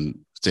and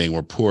saying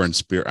we're poor in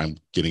spirit. I'm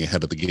getting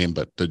ahead of the game,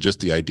 but just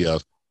the idea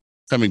of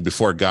coming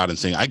before God and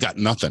saying, I got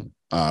nothing.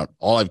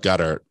 All I've got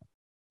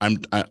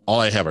all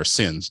I have are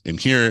sins. And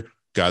here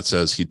God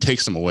says he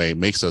takes them away,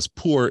 makes us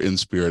poor in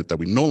spirit, that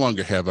we no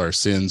longer have our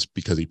sins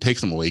because he takes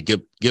them away,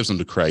 gives them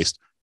to Christ.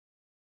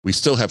 We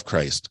still have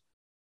Christ.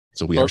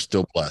 So we are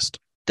still blessed.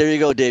 There you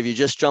go, Dave. You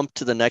just jumped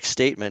to the next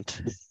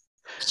statement.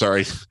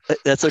 Sorry.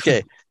 That's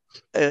okay.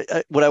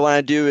 What I want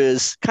to do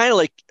is kind of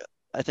like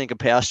I think a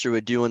pastor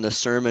would do in the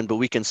sermon, but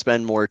we can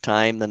spend more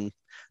time than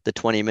the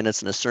 20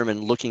 minutes in a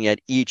sermon looking at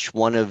each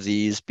one of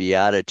these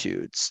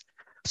Beatitudes.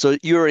 So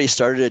you already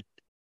started it,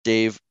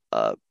 Dave.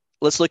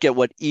 Let's look at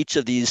what each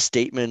of these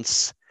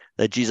statements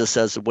that Jesus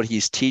says, what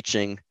he's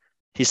teaching.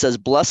 He says,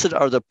 blessed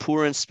are the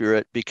poor in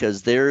spirit,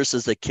 because theirs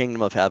is the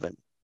kingdom of heaven.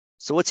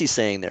 So what's he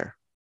saying there,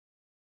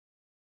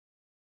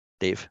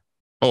 Dave?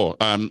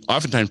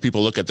 Oftentimes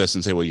people look at this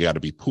and say, well, you got to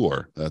be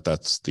poor.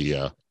 That's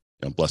the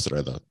blessed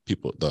are the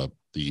people,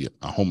 the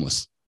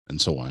homeless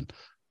and so on.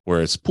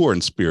 Where it's poor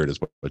in spirit is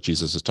what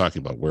Jesus is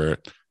talking about, where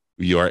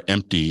you are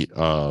empty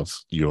of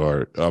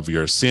your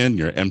sin,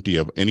 you're empty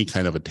of any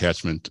kind of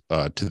attachment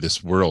to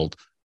this world.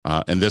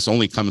 And this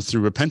only comes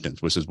through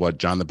repentance, which is what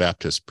John the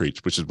Baptist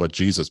preached, which is what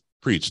Jesus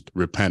preached.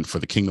 Repent, for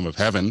the kingdom of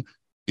heaven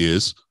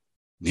is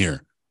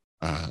near.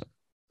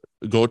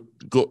 Go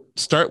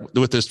start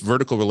with this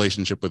vertical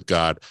relationship with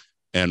God,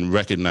 and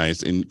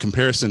recognize, in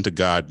comparison to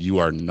God, you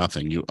are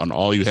nothing. And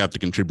all you have to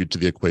contribute to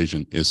the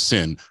equation is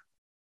sin.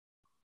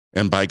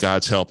 And by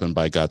God's help and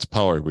by God's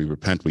power, we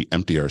repent, we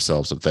empty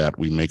ourselves of that.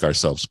 We make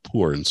ourselves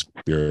poor in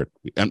spirit.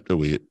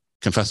 We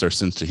confess our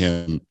sins to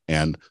him,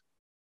 and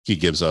he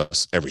gives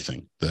us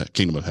everything, the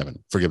kingdom of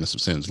heaven, forgiveness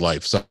of sins,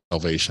 life,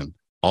 salvation,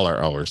 all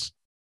our hours,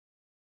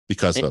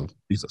 because of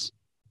Jesus.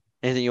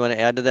 Anything you want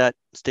to add to that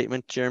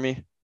statement,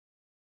 Jeremy?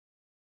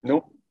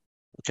 Nope.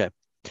 Okay.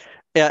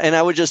 Yeah, and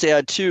I would just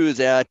add too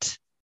that,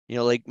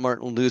 like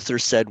Martin Luther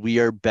said, we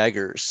are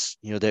beggars,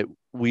 that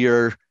we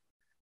are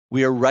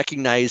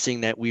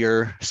recognizing that we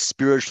are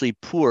spiritually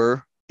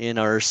poor in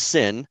our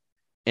sin,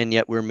 and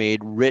yet we're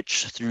made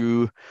rich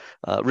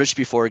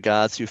before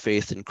God through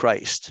faith in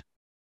Christ.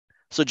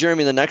 So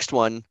Jeremy, the next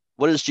one,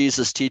 what is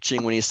Jesus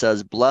teaching when he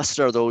says, "Blessed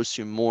are those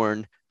who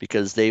mourn,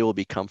 because they will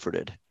be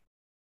comforted"?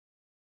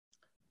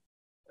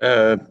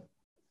 I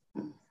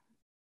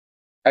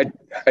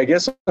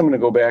guess I'm going to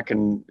go back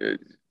and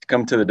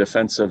come to the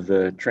defense of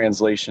the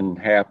translation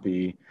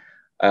 "happy,"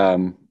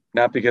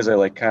 not because I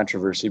like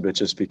controversy, but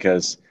just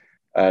because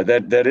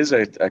that is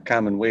a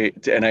common way,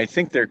 and I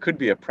think there could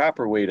be a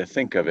proper way to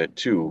think of it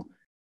too.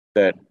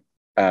 That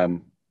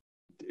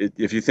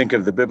if you think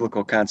of the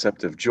biblical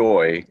concept of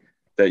joy,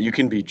 that you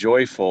can be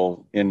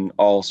joyful in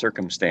all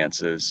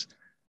circumstances.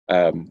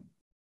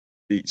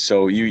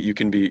 So you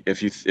can be,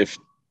 if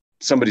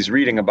somebody's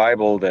reading a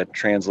Bible that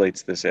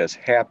translates this as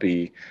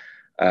happy,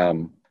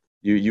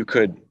 you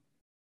could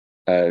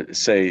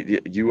say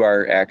you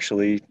are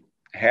actually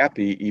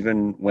happy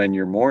even when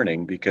you're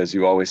mourning, because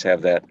you always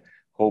have that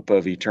hope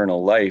of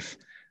eternal life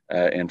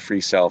and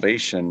free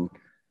salvation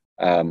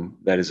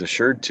that is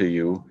assured to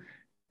you.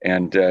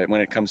 And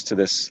when it comes to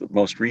this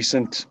most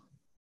recent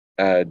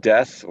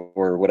death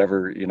or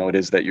whatever it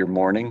is that you're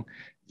mourning,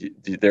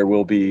 there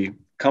will be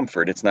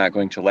comfort. It's not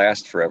going to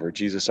last forever.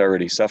 Jesus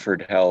already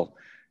suffered hell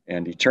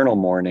and eternal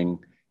mourning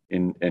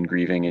and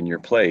grieving in your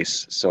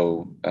place,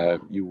 so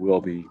you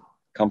will be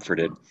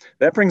comforted.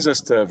 That brings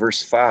us to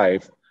verse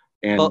 5.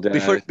 And well,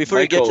 before Michael,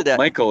 we get to that,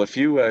 Michael, if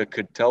you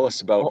could tell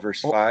us about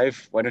verse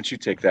 5, why don't you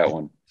take that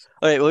one?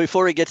 All right. Well,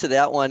 before we get to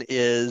that one,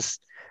 it's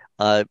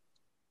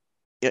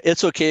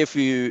okay if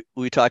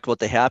we talk about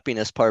the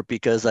happiness part,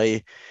 because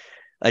I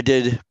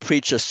did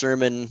preach a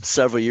sermon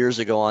several years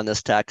ago on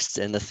this text,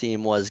 and the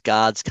theme was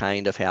God's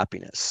kind of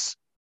happiness.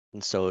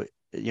 And so,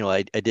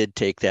 I did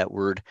take that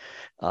word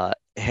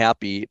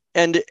happy.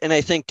 And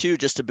I think too,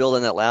 just to build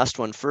on that last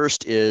one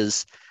first,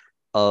 is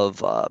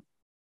of,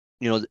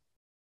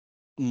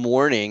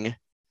 mourning.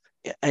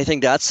 I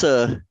think that's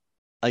a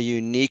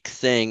unique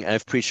thing.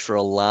 I've preached for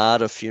a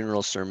lot of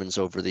funeral sermons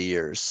over the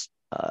years.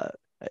 I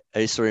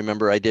used to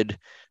remember I did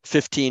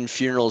 15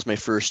 funerals my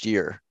first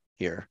year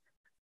here.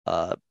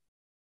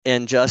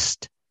 And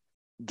just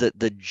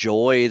the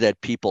joy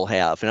that people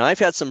have. And I've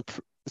had some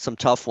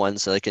tough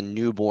ones, like a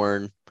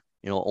newborn,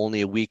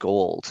 only a week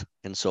old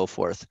and so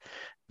forth.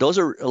 Those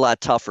are a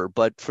lot tougher,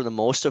 but for the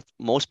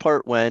most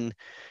part, when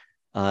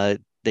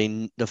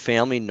the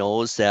family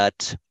knows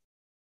that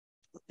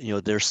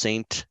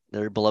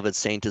their beloved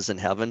saint is in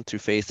heaven through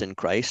faith in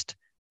Christ,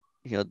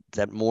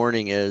 that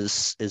mourning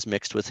is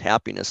mixed with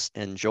happiness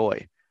and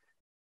joy.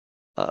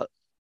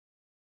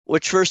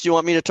 Which verse do you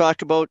want me to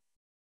talk about,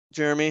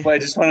 Jeremy? Well, I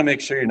just want to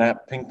make sure you're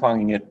not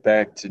ping-ponging it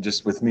back to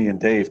just with me and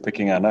Dave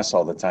picking on us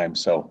all the time.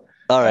 So,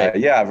 all right.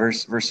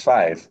 Verse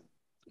 5.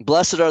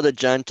 Blessed are the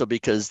gentle,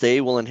 because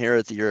they will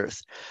inherit the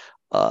earth.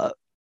 I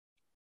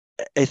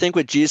think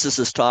what Jesus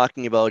is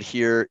talking about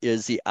here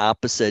is the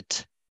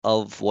opposite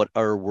of what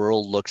our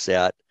world looks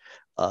at.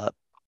 I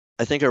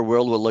think our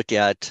world will look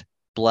at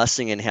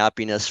blessing and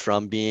happiness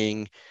from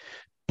being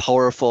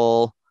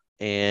powerful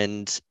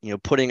and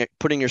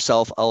putting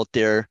yourself out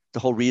there. The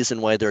whole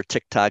reason why there are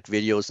TikTok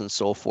videos and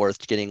so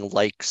forth, getting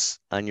likes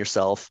on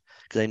yourself,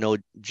 because I know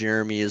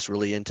Jeremy is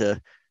really into,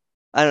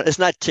 it's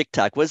not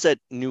TikTok. What's that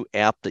new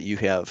app that you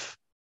have,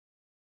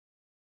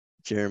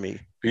 Jeremy?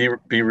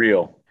 Be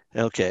real.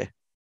 Okay.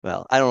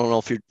 Well, I don't know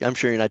if I'm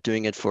sure you're not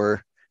doing it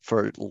for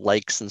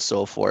likes and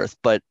so forth,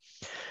 but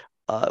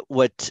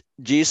what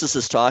Jesus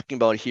is talking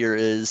about here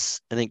is,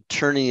 I think,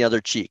 turning the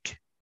other cheek,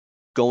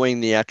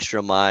 going the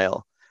extra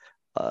mile.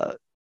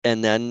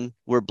 And then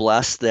we're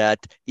blessed that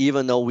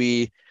even though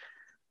we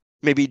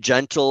may be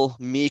gentle,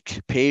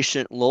 meek,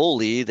 patient,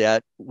 lowly,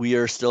 that we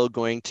are still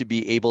going to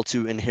be able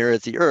to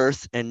inherit the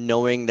earth, and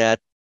knowing that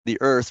the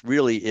earth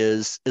really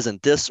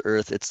isn't this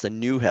earth, it's the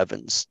new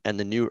heavens and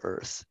the new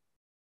earth.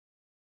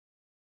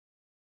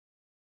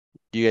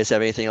 Do you guys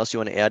have anything else you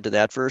want to add to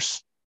that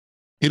verse?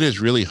 It is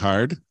really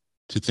hard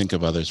to think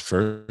of others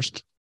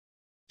first.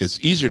 It's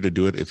easier to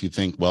do it if you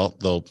think, well,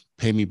 they'll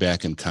pay me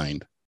back in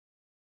kind.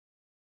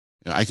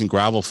 I can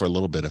grovel for a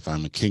little bit if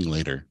I'm a king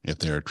later, if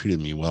they're treated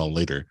me well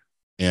later.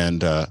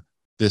 And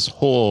this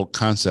whole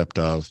concept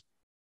of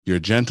you're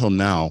gentle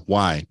now.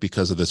 Why?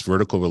 Because of this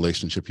vertical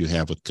relationship you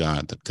have with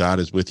God, that God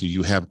is with you.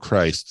 You have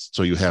Christ,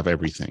 so you have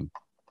everything.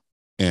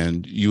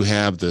 And you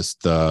have this,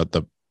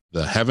 the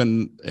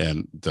heaven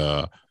and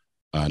the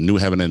new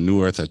heaven and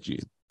new earth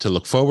to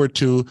look forward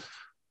to.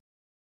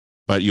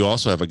 But you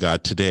also have a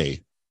God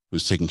today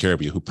who's taking care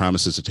of you, who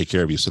promises to take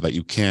care of you so that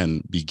you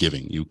can be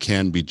giving. You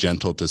can be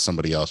gentle to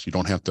somebody else. You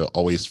don't have to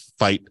always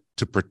fight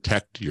to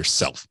protect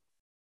yourself.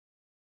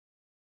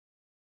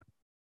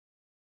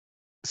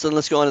 So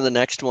let's go on to the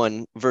next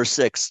one, verse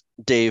 6.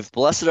 Dave,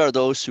 blessed are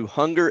those who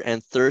hunger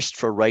and thirst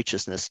for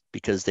righteousness,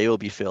 because they will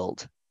be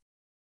filled.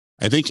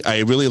 I think I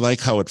really like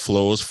how it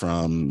flows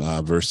from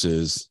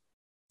verses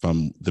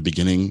from the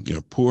beginning,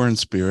 poor in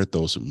spirit,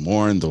 those who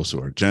mourn, those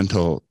who are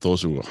gentle,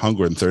 those who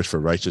hunger and thirst for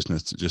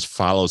righteousness. It just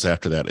follows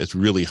after that. It's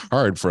really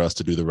hard for us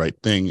to do the right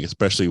thing,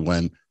 especially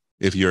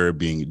if you're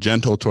being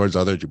gentle towards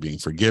others, you're being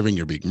forgiving,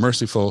 you're being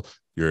merciful,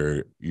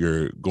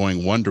 you're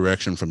going one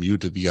direction from you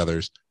to the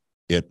others.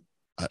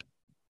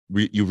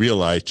 you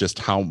realize just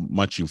how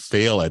much you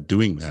fail at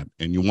doing that,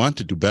 and you want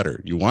to do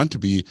better. You want to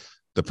be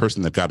the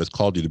person that God has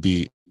called you to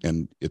be,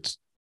 and it's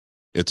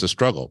a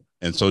struggle.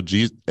 And so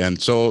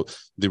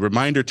the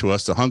reminder to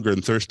us, the hunger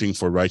and thirsting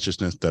for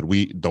righteousness that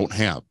we don't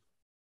have.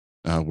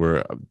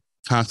 We're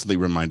constantly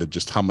reminded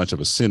just how much of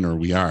a sinner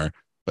we are,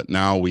 but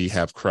now we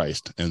have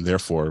Christ, and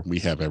therefore we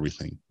have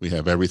everything. We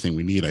have everything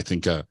we need. I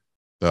think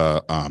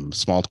the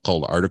Small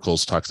Cult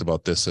Articles talks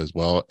about this as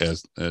well,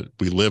 as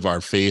we live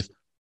our faith.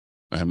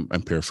 I'm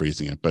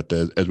paraphrasing it, but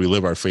as we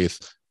live our faith,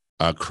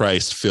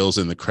 Christ fills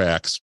in the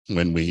cracks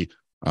when we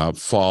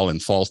fall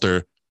and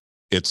falter.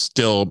 It's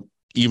still,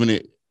 even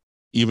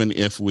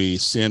if we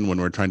sin when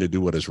we're trying to do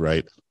what is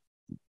right,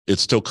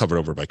 it's still covered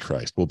over by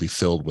Christ. We'll be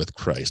filled with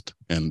Christ,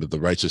 and the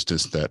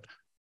righteousness that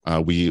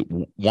we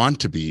want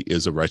to be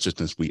is a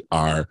righteousness we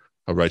are,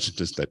 a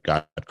righteousness that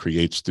God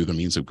creates through the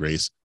means of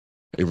grace,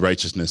 a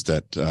righteousness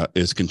that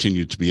is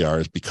continued to be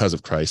ours because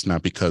of Christ,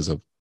 not because of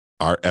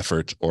our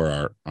effort or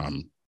our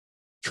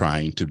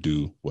trying to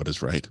do what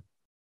is right.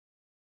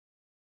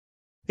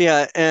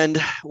 Yeah,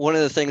 and one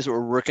of the things that we're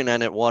working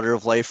on at Water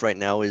of Life right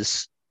now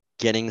is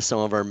getting some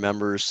of our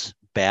members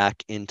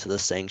back into the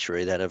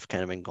sanctuary that have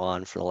kind of been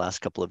gone for the last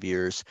couple of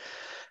years.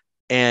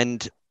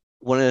 And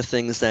one of the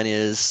things then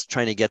is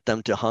trying to get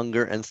them to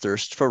hunger and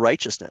thirst for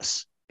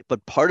righteousness.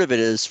 But part of it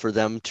is for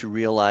them to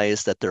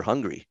realize that they're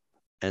hungry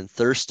and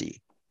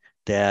thirsty,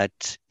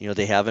 that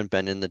they haven't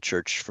been in the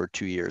church for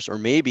 2 years, or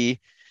maybe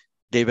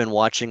they've been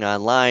watching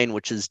online,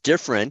 which is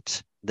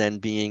different than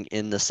being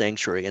in the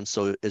sanctuary. And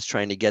so it's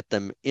trying to get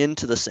them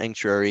into the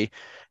sanctuary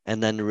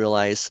and then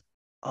realize,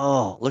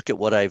 oh, look at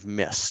what I've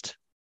missed.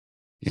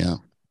 Yeah.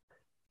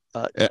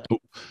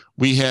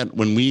 We had,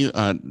 when we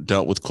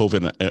dealt with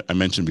COVID, I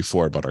mentioned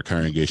before about our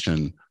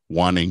congregation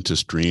wanting to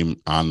stream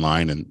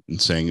online and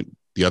saying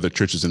the other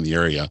churches in the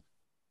area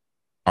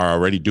are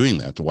already doing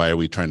that. Why are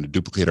we trying to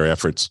duplicate our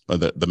efforts?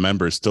 The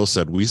members still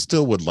said, we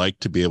still would like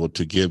to be able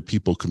to give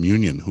people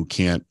communion who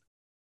can't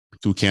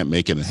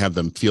make it and have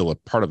them feel a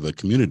part of the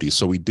community.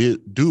 So we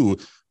do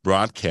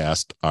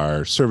broadcast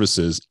our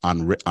services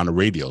on a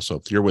radio. So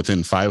if you're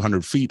within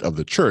 500 feet of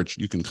the church,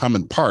 you can come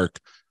and park,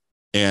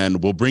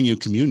 and we'll bring you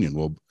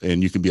communion.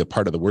 And you can be a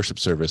part of the worship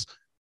service.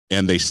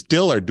 And they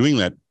still are doing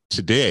that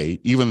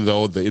today, even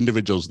though the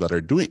individuals that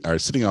are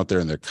sitting out there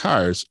in their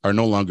cars are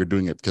no longer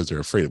doing it because they're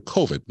afraid of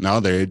COVID. Now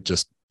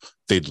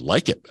they'd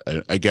like it.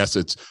 I guess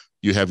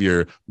you have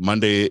your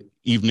Monday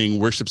evening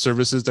worship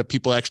services that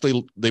people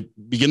they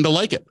begin to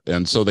like it.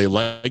 And so they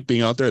like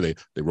being out there. They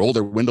roll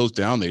their windows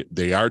down.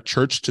 They are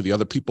church to the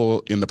other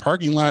people in the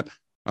parking lot.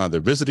 They're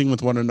visiting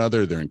with one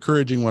another. They're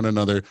encouraging one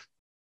another,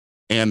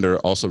 and they're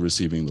also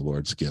receiving the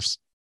Lord's gifts.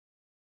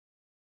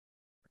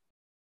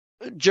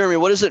 Jeremy,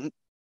 what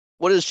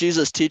is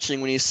Jesus teaching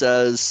when he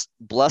says,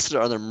 blessed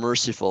are the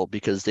merciful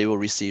because they will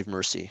receive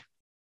mercy?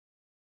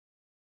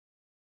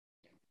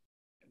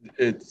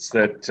 It's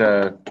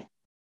that,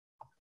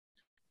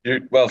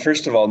 well,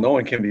 first of all, no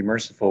one can be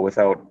merciful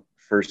without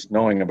first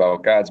knowing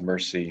about God's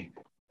mercy.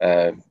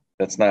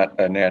 That's not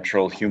a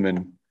natural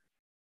human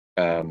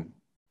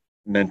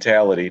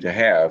mentality to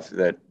have,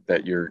 that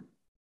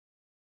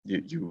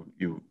you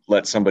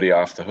let somebody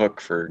off the hook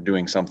for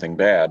doing something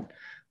bad.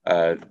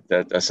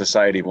 That a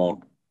society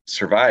won't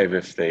survive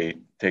if they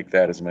take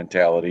that as a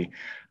mentality.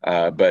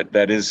 But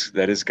that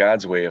is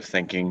God's way of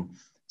thinking.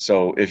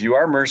 So if you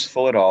are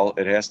merciful at all,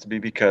 it has to be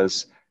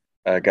because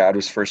God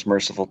was first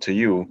merciful to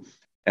you.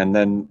 And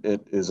then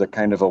it is a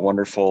kind of a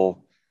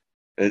wonderful,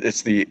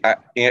 it's the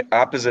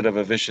opposite of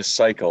a vicious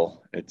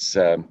cycle. It's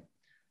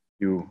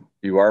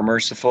you are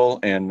merciful,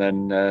 and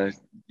then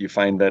you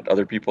find that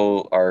other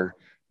people are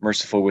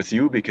merciful with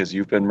you because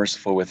you've been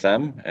merciful with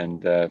them.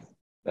 And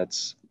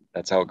that's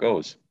how it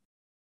goes.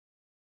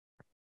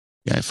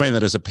 Yeah, I find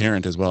that as a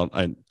parent as well.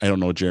 I don't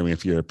know, Jeremy,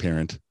 if you're a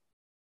parent.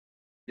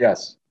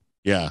 Yes.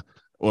 Yeah,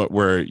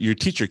 where you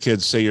teach your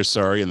kids, say you're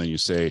sorry, and then you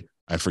say,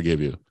 I forgive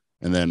you.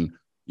 And then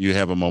you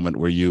have a moment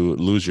where you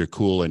lose your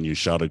cool and you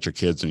shout at your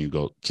kids and you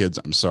go, kids,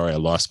 I'm sorry, I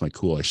lost my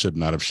cool. I should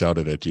not have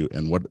shouted at you.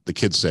 And what the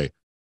kids say,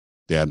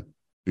 Dad,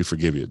 we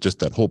forgive you. Just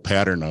that whole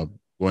pattern of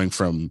going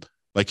from,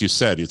 like you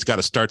said, it's got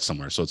to start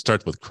somewhere. So it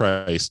starts with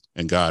Christ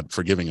and God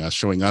forgiving us,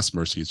 showing us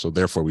mercy. So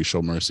therefore we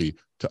show mercy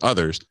to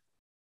others.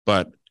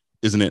 But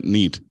isn't it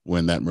neat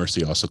when that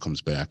mercy also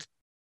comes back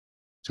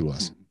to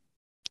us?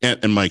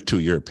 And Mike, too,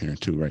 you're a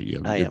parent too, right?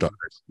 You have your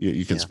daughters.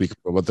 You can speak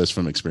about this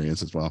from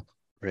experience as well.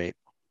 Right.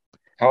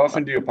 How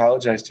often do you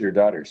apologize to your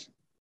daughters?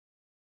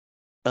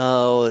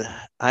 Oh,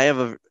 I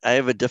have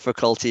a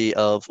difficulty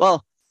of,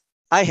 well,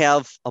 I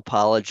have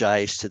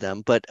apologized to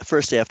them, but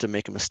first I have to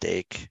make a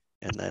mistake,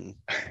 and then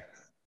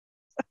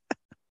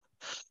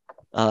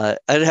I'd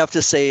have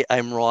to say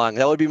I'm wrong.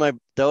 That would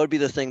be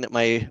the thing that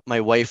my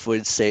wife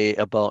would say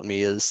about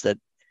me, is that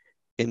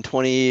in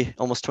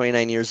almost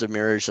 29 years of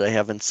marriage, that I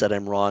haven't said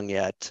I'm wrong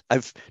yet.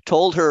 I've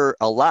told her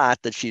a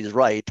lot that she's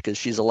right, because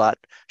she's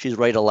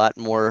right a lot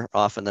more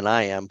often than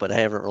I am, but I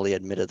haven't really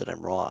admitted that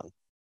I'm wrong.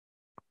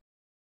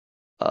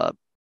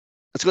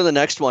 Let's go to the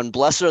next one.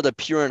 Blessed are the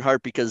pure in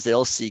heart because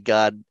they'll see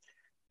God.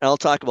 I'll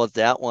talk about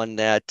that one.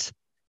 That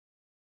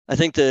I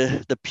think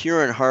the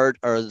pure in heart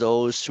are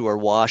those who are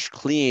washed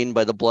clean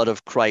by the blood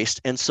of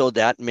Christ, and so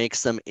that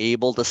makes them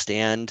able to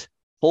stand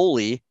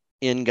holy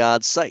in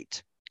God's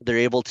sight. They're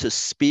able to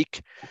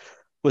speak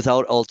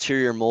without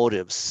ulterior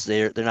motives.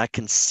 They're not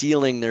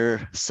concealing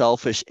their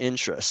selfish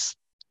interests,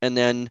 and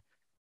then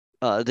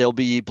they'll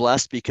be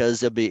blessed because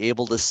they'll be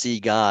able to see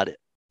God,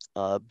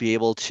 be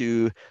able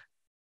to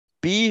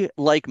be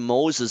like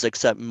Moses,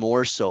 except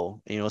more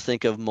so.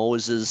 Think of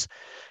Moses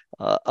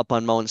up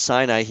on Mount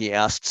Sinai. He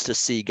asks to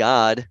see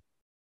God,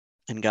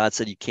 and God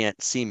said, "You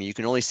can't see me. You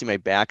can only see my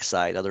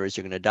backside. Otherwise,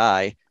 you're going to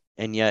die."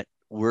 And yet,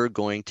 we're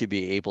going to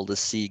be able to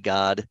see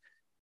God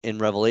in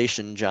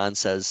Revelation. John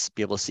says,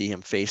 be able to see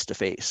him face to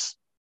face.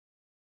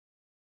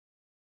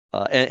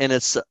 And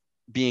it's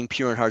being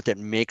pure in heart that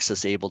makes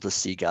us able to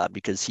see God,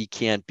 because he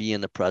can't be in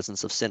the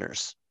presence of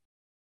sinners.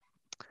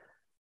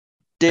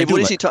 Dave,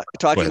 what is he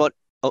talking about?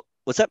 Oh,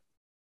 what's that?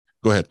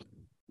 Go ahead.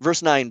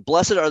 Verse 9,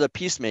 blessed are the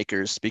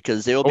peacemakers,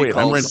 because they will be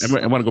called...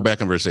 I want to go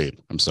back on verse 8.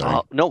 I'm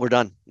sorry. No, we're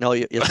done. No,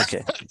 it's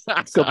okay.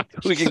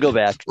 We can go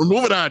back. We're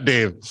moving on,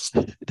 Dave.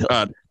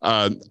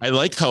 I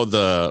like how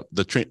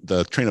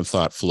the train of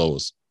thought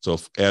flows. So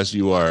as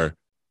you are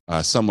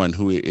someone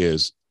who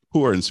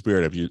are in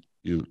spirit, have you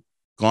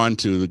gone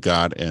to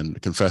God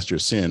and confessed your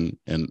sin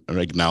and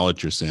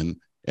acknowledged your sin,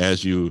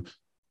 as you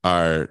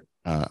are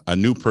a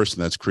new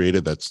person that's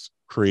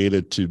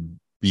created to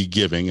be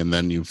giving, and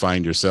then you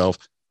find yourself,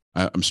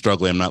 I'm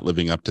struggling, I'm not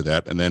living up to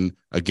that. And then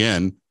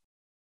again,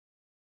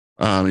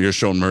 you're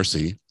shown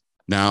mercy.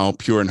 Now,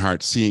 pure in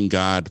heart, seeing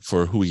God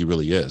for who he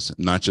really is,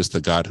 not just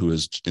the God who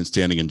is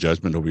standing in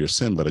judgment over your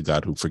sin, but a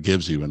God who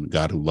forgives you and a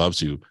God who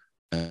loves you,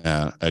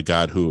 a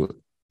God who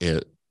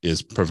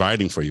is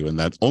providing for you. And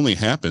that only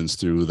happens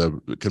through the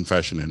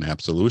confession and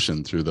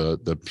absolution, through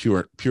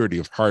the purity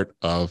of heart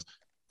of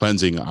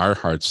cleansing our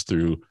hearts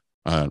through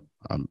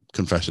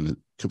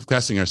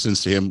confessing our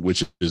sins to him,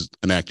 which is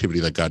an activity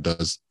that God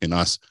does in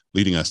us,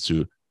 leading us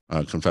to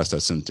confess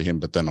that sin to him,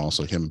 but then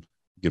also him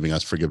giving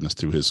us forgiveness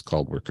through his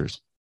called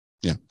workers.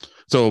 Yeah.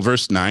 So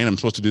verse 9, I'm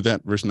supposed to do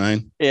that. Verse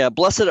 9. Yeah.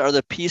 Blessed are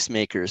the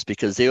peacemakers,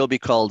 because they will be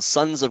called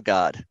sons of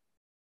God.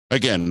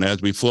 Again,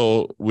 as we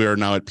flow, we are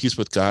now at peace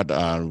with God.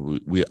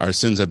 Our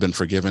sins have been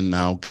forgiven.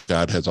 Now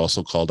God has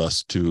also called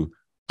us to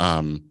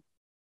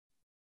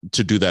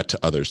do that to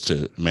others,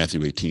 to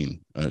Matthew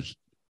 18,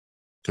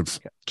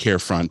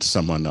 carefront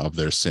someone of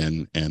their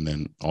sin, and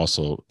then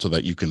also so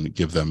that you can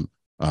give them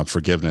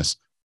forgiveness.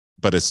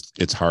 But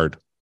it's hard.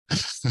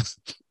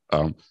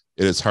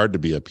 It is hard to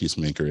be a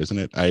peacemaker, isn't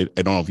it? I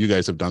don't know if you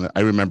guys have done it.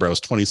 I remember I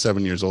was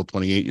 27 years old,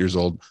 28 years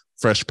old,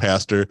 fresh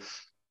pastor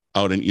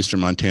out in Eastern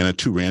Montana,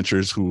 two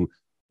ranchers who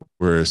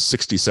were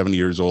 60, 70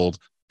 years old,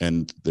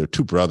 and they're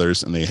two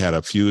brothers, and they had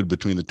a feud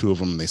between the two of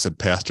them. And they said,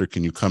 "Pastor,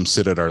 can you come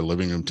sit at our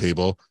living room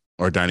table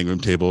or dining room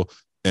table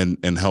and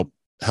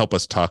help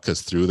us talk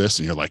us through this?"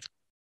 And you're like,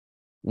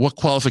 what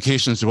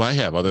qualifications do I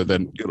have other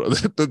than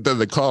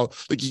the call?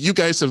 Like, you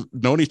guys have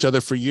known each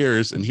other for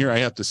years, and here I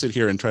have to sit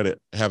here and try to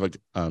have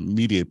a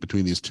mediate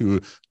between these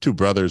two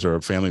brothers or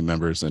family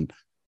members, and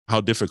how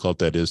difficult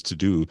that is to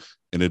do.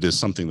 And it is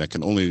something that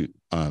can only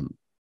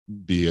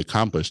be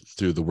accomplished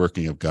through the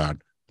working of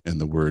God and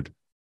the Word.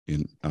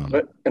 And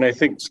I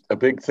think a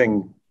big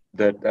thing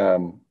that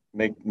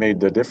made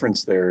the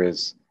difference there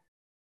is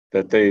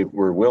that they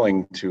were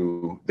willing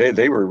to.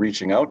 They were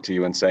reaching out to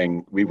you and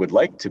saying, "We would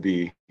like to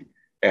be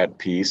at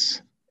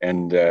peace."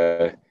 And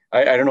I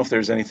don't know if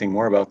there's anything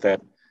more about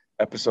that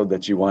episode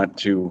that you want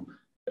to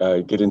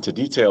get into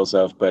details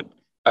of, but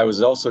I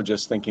was also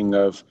just thinking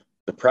of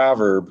the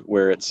proverb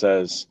where it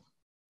says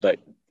that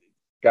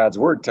God's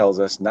word tells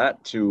us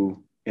not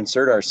to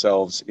insert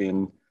ourselves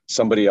in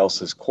somebody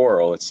else's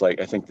quarrel. It's like,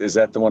 I think, is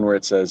that the one where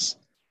it says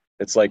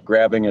it's like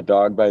grabbing a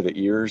dog by the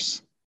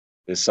ears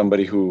is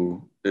somebody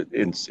who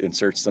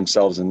inserts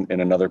themselves in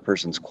another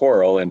person's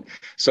quarrel. And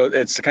so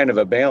it's kind of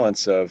a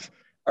balance of,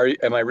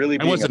 am I really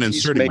being I wasn't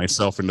inserting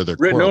myself into their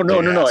quarrel. No.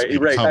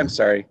 Right. I'm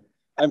sorry.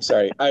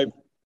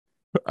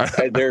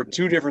 There are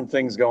two different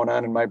things going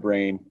on in my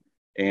brain,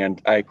 and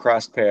I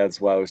crossed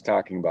paths while I was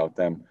talking about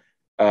them.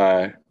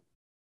 I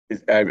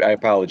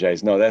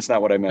apologize. No, that's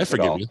not what I meant. I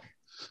forgive you.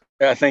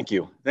 Thank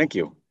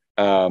you.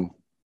 I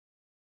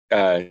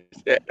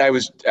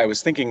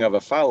was thinking of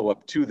a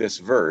follow-up to this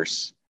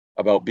verse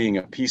about being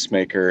a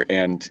peacemaker,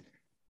 and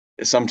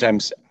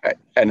sometimes,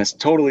 and it's a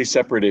totally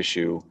separate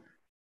issue,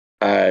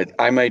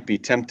 I might be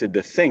tempted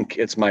to think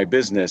it's my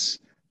business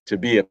to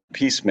be a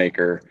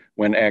peacemaker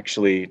when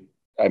actually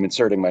I'm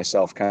inserting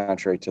myself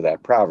contrary to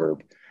that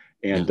proverb.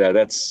 And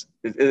it's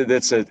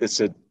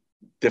a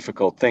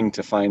difficult thing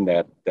to find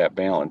that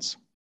balance.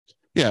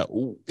 Yeah.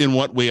 In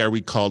what way are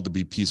we called to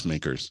be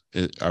peacemakers?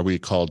 Are we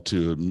called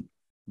to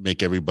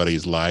make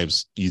everybody's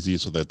lives easy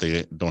so that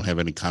they don't have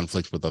any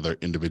conflicts with other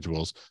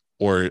individuals?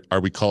 Or are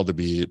we called to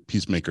be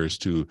peacemakers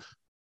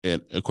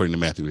according to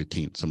Matthew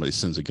 18, somebody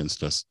sins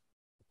against us,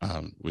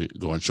 we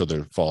go and show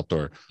their fault,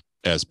 or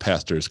as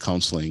pastors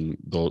counseling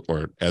those,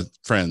 or as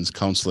friends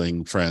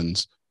counseling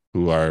friends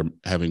who are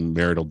having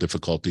marital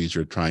difficulties.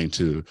 You're trying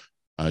to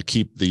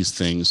keep these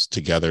things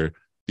together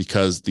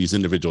because these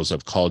individuals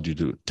have called you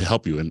to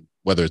help you, and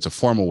whether it's a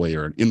formal way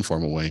or an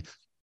informal way,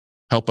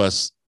 help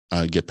us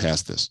get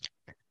past this.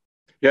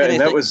 Yeah,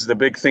 and that was the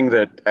big thing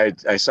that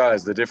I saw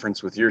as the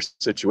difference with your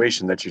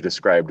situation that you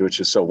described, which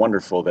is so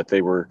wonderful, that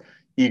they were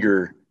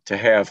eager to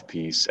have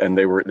peace, and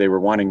they were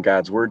wanting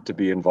God's word to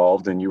be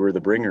involved, and you were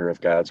the bringer of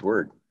God's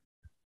word.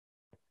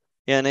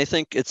 Yeah, and I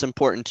think it's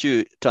important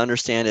too to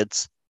understand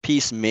it's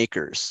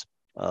peacemakers.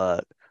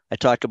 I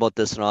talk about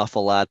this an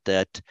awful lot,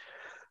 that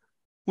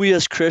we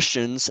as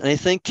Christians, and I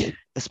think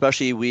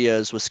especially we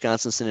as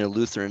Wisconsin Synod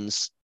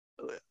Lutherans,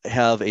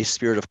 have a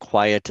spirit of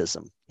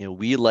quietism.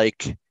 We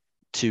like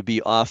to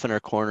be off in our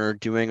corner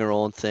doing our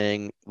own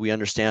thing. We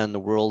understand the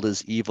world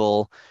is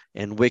evil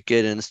and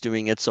wicked and it's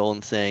doing its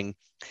own thing,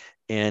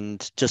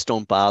 and just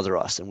don't bother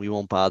us, and we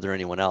won't bother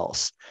anyone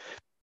else.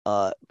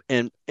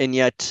 And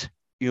yet,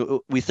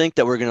 we think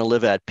that we're going to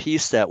live at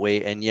peace that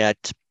way, and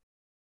yet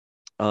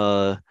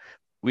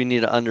we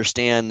need to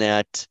understand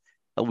that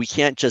we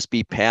can't just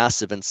be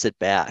passive and sit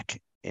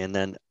back, and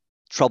then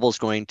trouble's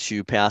going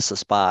to pass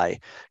us by.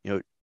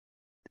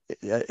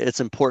 It's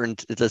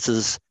important. This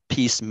is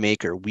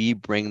peacemaker. We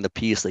bring the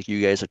peace, like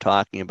you guys are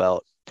talking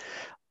about.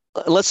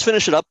 Let's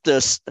finish it up.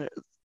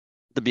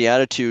 The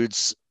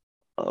Beatitudes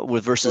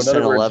with verses 10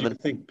 and 11. You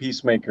think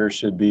peacemaker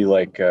should be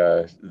like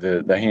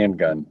the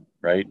handgun,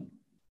 right?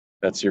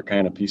 That's your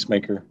kind of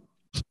peacemaker.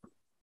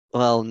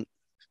 Well,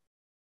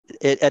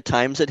 at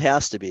times it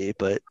has to be,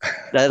 but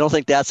I don't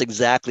think that's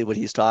exactly what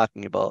he's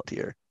talking about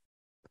here.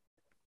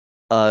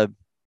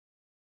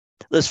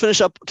 Let's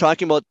finish up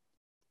talking about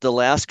the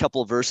last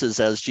couple of verses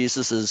as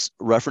Jesus is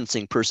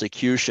referencing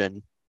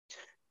persecution.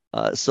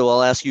 So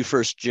I'll ask you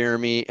first,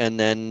 Jeremy, and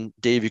then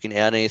Dave, you can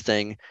add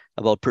anything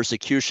about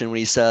persecution when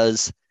he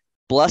says,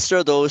 "Blessed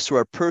are those who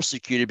are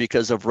persecuted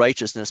because of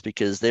righteousness,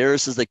 because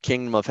theirs is the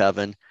kingdom of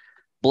heaven.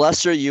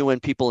 Blessed are you when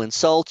people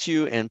insult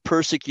you and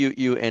persecute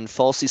you and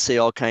falsely say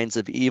all kinds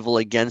of evil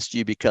against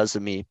you because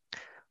of me.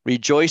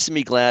 Rejoice and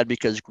be glad,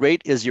 because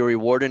great is your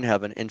reward in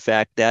heaven. In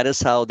fact, that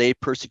is how they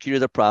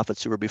persecuted the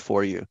prophets who were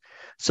before you."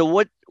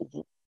 So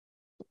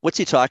what's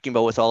he talking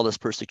about with all this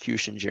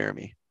persecution,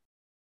 Jeremy?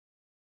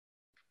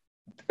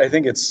 I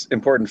think it's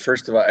important.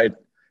 First of all,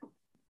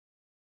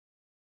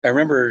 I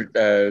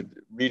remember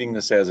reading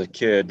this as a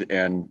kid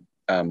and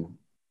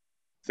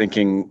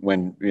thinking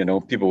when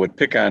people would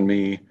pick on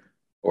me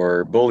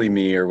or bully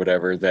me or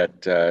whatever,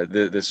 that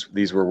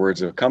these were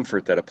words of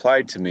comfort that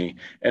applied to me,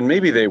 and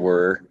maybe they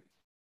were,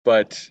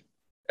 but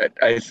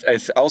I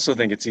also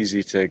think it's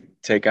easy to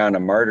take on a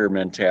martyr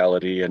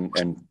mentality, and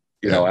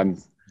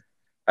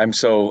I'm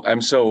so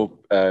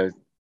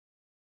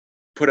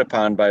put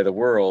upon by the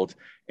world,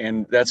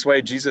 and that's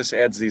why Jesus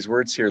adds these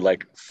words here,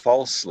 like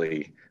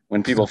falsely.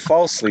 When people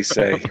falsely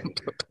say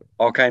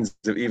all kinds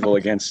of evil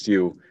against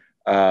you,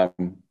 if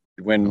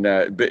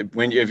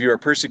you are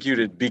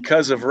persecuted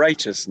because of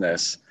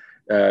righteousness,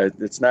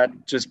 it's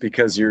not just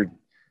because you're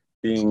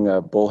being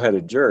a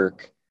bullheaded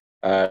jerk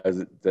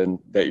then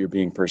that you're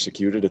being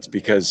persecuted. It's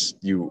because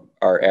you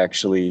are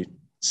actually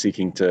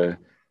seeking to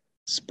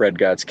spread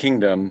God's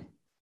kingdom,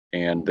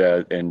 and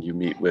you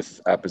meet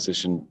with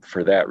opposition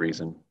for that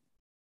reason.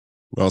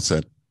 Well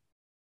said.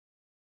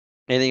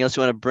 Anything else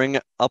you want to bring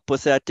up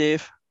with that,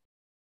 Dave?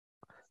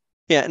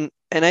 Yeah,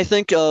 and I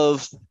think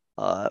of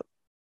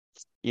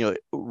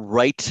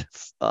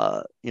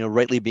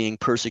rightly being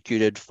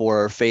persecuted for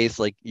our faith,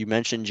 like you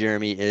mentioned,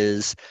 Jeremy,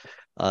 is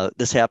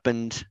this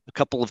happened a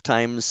couple of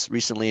times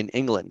recently in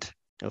England.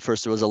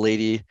 First there was a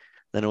lady,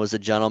 then it was a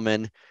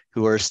gentleman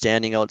who were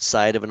standing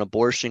outside of an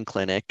abortion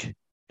clinic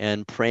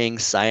and praying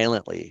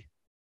silently,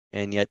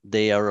 and yet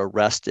they are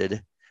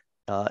arrested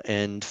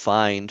and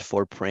fined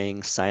for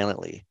praying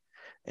silently.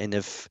 And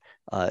if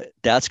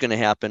that's going to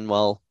happen,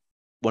 well,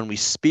 when we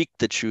speak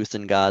the truth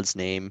in God's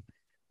name,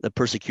 the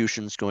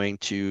persecution is going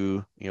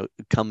to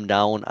come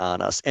down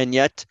on us. And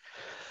yet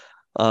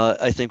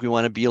I think we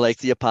want to be like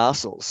the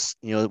apostles,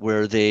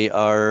 where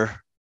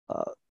they're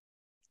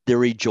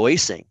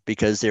rejoicing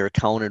because they're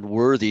counted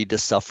worthy to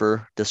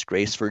suffer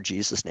disgrace for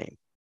Jesus' name.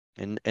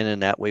 And in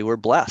that way, we're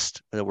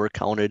blessed that we're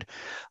counted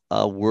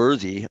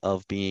worthy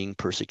of being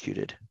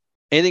persecuted.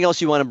 Anything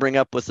else you want to bring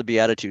up with the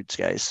Beatitudes,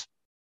 guys?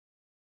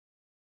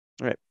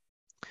 All right.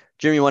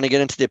 Jim, you want to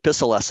get into the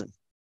epistle lesson?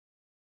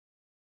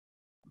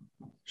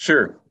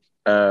 Sure.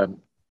 1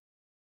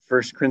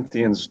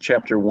 Corinthians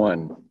chapter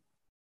 1.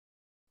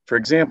 For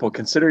example,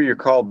 consider your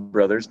call,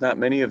 brothers. Not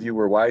many of you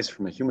were wise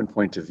from a human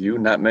point of view.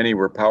 Not many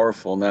were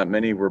powerful. Not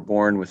many were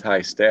born with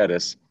high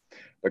status.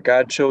 But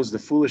God chose the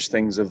foolish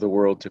things of the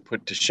world to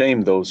put to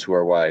shame those who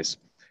are wise.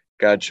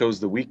 God chose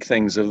the weak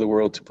things of the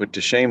world to put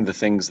to shame the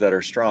things that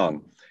are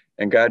strong.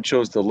 And God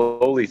chose the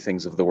lowly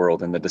things of the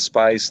world and the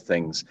despised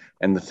things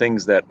and the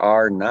things that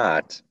are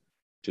not,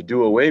 to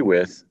do away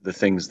with the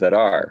things that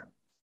are,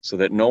 so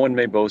that no one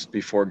may boast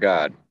before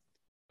God.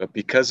 But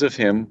because of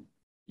him,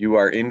 you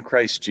are in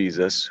Christ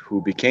Jesus,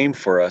 who became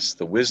for us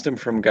the wisdom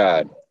from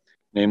God,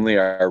 namely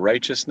our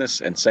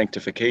righteousness and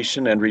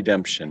sanctification and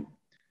redemption.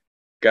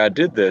 God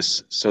did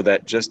this so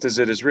that, just as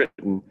it is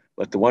written,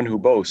 let the one who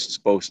boasts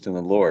boast in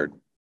the Lord.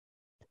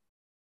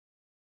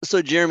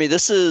 So, Jeremy,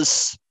 this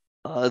is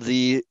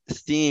the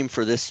theme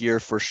for this year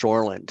for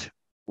Shoreland.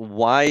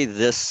 Why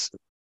this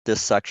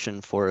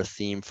section for a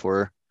theme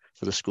for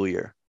the school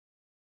year?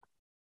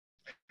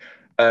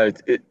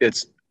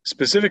 It's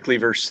specifically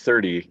verse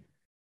 30,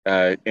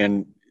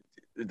 and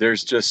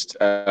there's just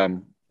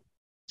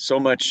so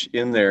much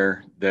in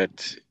there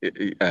that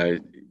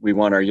we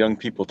want our young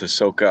people to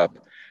soak up.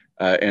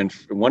 And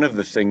one of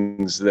the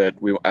things that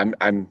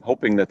I'm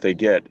hoping that they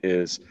get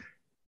is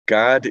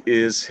God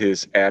is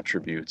his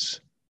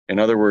attributes. In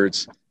other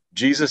words,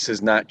 Jesus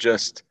is not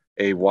just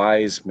a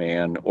wise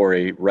man or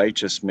a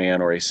righteous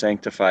man or a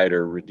sanctified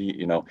or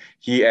redeemed.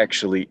 He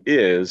actually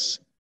is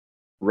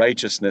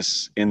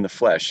righteousness in the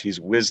flesh. He's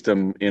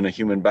wisdom in a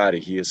human body.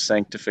 He is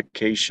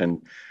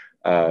sanctification.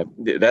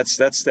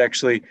 That's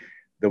actually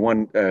the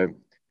one.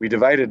 We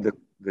divided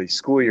the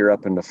school year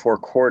up into 4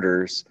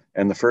 quarters,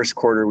 and the first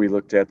quarter we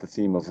looked at the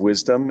theme of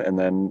wisdom, and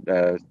then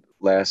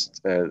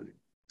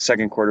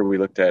second quarter we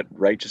looked at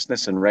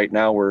righteousness, and right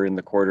now we're in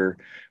the quarter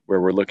where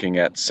we're looking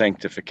at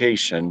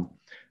sanctification,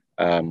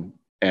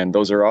 and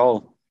those are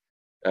all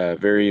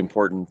very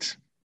important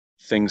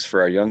things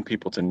for our young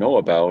people to know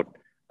about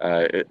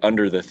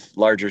under the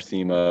larger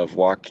theme of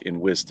walk in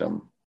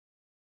wisdom.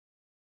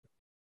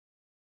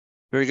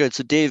 Very good.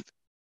 So, Dave,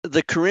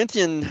 the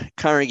Corinthian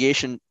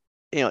congregation,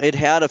 it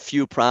had a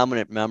few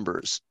prominent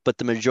members, but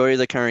the majority of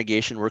the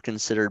congregation were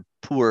considered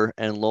poor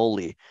and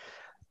lowly.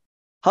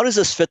 How does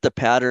this fit the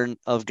pattern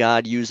of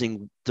God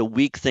using the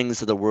weak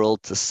things of the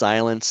world to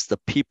silence the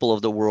people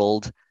of the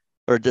world,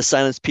 or to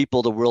silence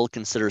people the world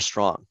considers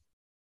strong?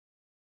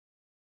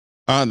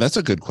 That's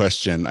a good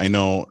question. I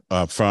know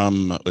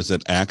from, was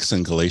it Acts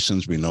and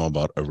Galatians, we know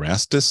about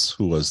Erastus,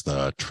 who was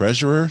the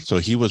treasurer. So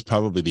he was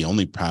probably the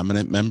only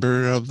prominent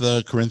member of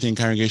the Corinthian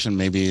congregation,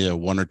 maybe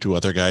one or two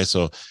other guys.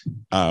 So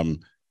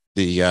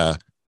the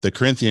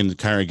Corinthian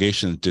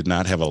congregation did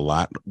not have a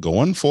lot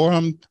going for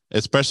them,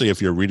 especially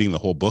if you're reading the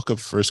whole book of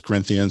First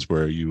Corinthians,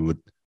 where you would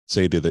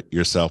say to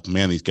yourself,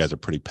 man, these guys are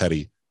pretty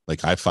petty.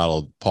 Like, I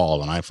follow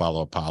Paul, and I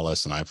follow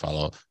Apollos, and I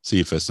follow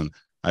Cephas, and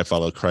I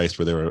follow Christ,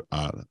 where they were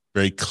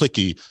very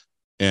cliquey.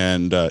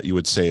 And you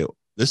would say,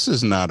 this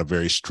is not a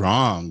very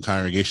strong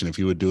congregation. If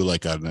you would do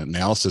like an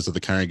analysis of the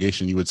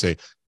congregation, you would say,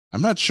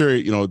 I'm not sure,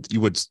 you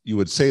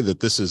would say that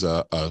this is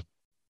a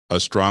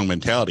strong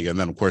mentality. And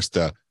then, of course,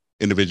 the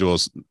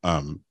individuals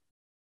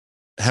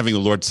having the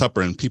Lord's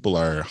Supper, and people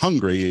are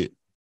hungry,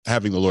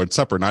 having the Lord's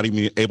Supper, not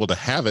even able to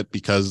have it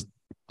because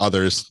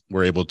others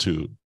were able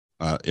to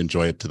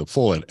enjoy it to the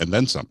full and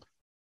then some.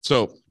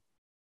 So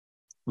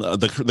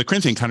the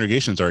Corinthian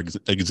congregations are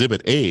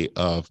exhibit A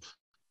of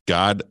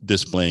God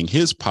displaying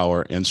his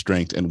power and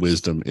strength and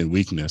wisdom in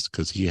weakness,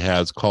 because he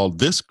has called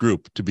this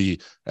group to be,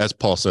 as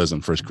Paul says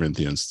in 1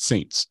 Corinthians,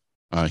 saints.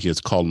 He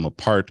has called them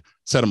apart,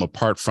 set them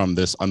apart from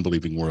this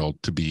unbelieving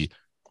world to be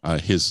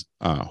his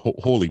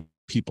holy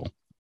people.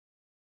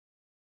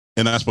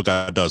 And that's what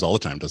God does all the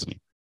time, doesn't he?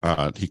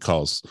 He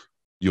calls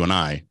you and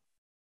I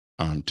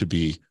to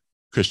be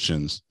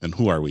Christians. And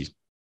who are we?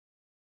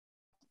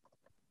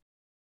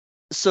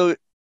 So,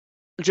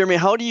 Jeremy,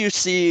 how do you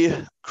see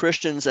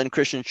Christians and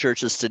Christian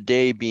churches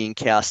today being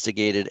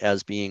castigated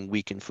as being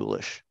weak and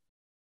foolish?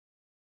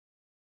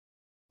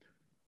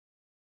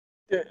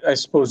 I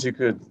suppose you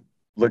could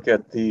look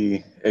at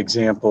the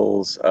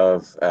examples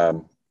of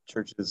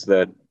churches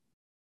that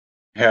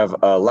have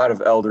a lot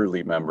of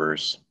elderly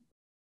members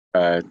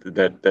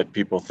that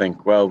people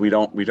think, well, we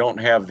don't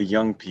have the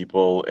young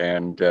people,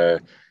 and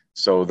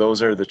so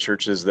those are the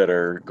churches that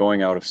are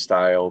going out of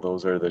style.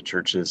 Those are the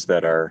churches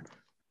that are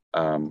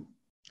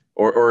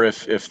or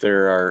if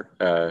there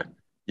are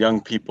young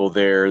people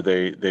there,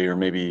 they are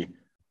maybe,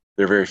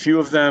 there are very few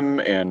of them,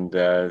 and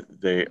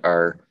they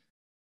are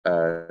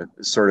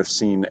sort of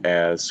seen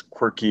as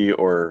quirky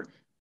or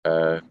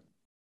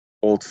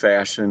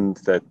old-fashioned,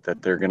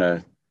 that they're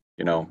gonna,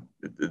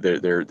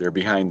 they're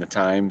behind the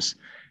times.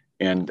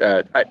 And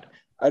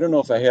I don't know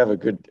if I have a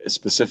good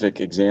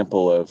specific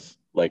example of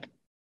like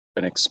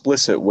an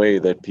explicit way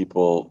that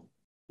people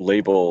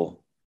label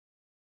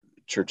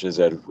churches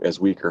as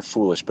weak or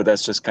foolish, but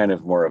that's just kind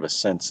of more of a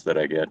sense that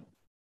I get.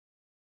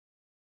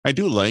 I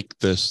do like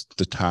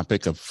the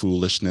topic of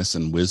foolishness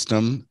and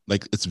wisdom.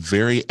 Like, it's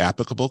very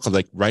applicable, because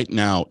like right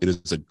now it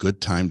is a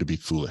good time to be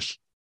foolish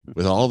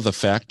with all of the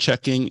fact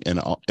checking and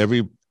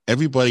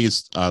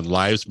everybody's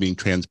lives being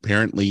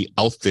transparently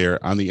out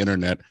there on the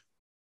internet,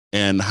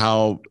 and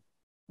how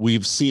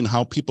we've seen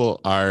how people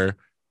are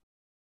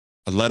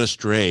led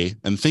astray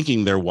and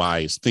thinking they're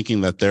wise, thinking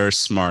that they're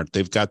smart.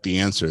 They've got the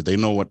answer. They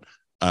know what,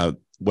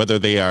 whether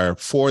they are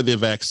for the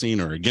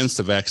vaccine or against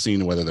the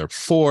vaccine, whether they're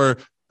for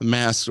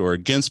masks or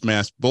against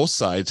masks, both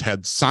sides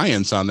had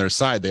science on their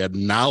side. They had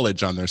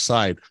knowledge on their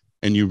side.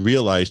 And you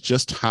realize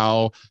just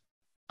how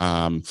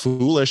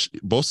foolish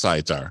both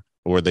sides are,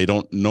 or they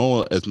don't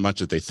know as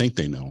much as they think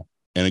they know.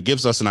 And it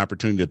gives us an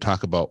opportunity to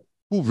talk about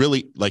who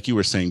really, like you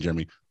were saying,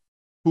 Jeremy,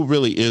 who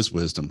really is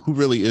wisdom, who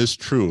really is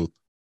truth,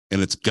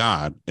 and it's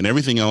God, and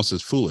everything else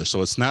is foolish.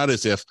 So it's not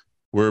as if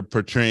we're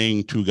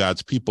portraying to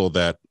God's people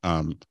that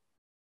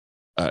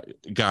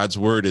God's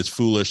word is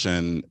foolish,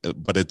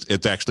 but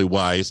it's actually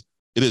wise.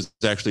 It is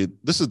actually,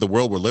 this is the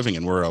world we're living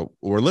in. We're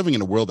living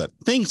in a world that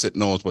thinks it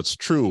knows what's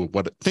true,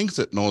 what it thinks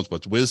it knows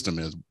what wisdom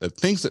is, it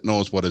thinks it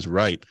knows what is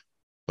right.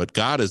 But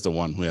God is the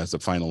one who has the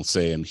final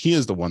say, and he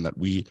is the one that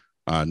we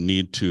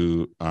need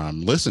to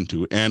listen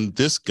to. And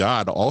this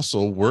God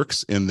also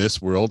works in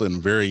this world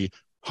in very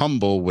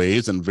humble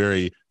ways, and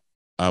very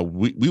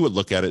we would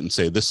look at it and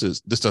say, this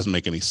doesn't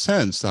make any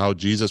sense how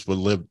Jesus would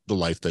live the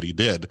life that he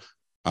did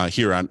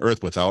here on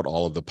earth without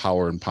all of the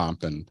power and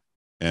pomp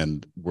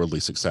and worldly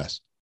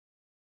success.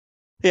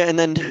 Yeah, and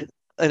then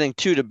I think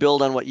too, to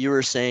build on what you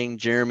were saying,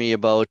 Jeremy,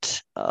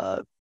 about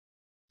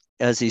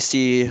as you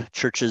see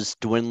churches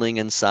dwindling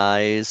in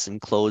size and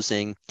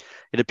closing,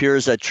 it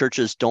appears that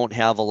churches don't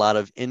have a lot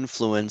of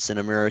influence in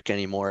America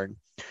anymore.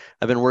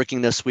 I've been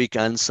working this week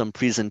on some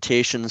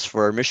presentations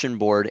for our mission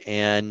board,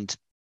 and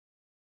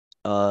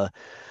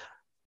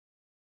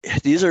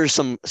these are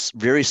some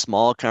very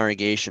small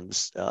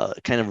congregations,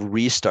 kind of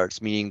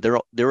restarts, meaning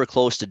they were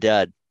close to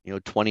dead,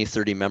 20,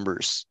 30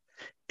 members.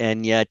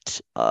 And yet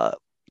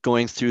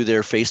going through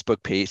their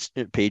Facebook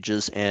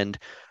pages and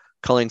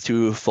culling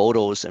through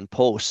photos and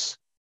posts,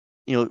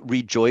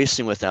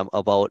 rejoicing with them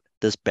about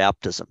this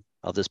baptism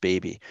of this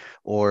baby,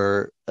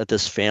 or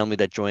this family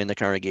that joined the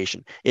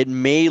congregation. It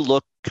may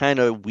look kind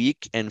of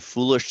weak and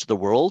foolish to the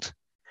world,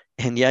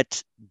 and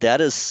yet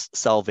that is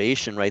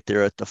salvation right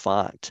there at the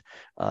font.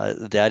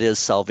 That is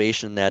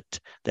salvation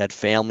that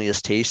family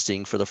is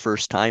tasting for the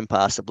first time,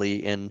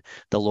 possibly in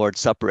the Lord's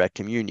Supper at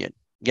communion.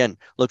 Again,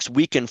 looks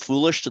weak and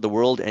foolish to the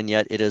world, and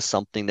yet it is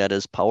something that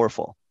is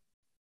powerful.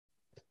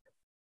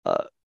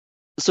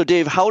 So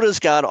Dave, how does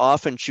God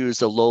often choose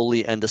the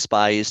lowly and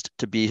despised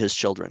to be his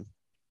children?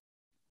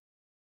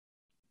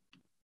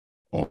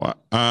 Oh,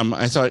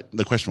 I thought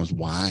the question was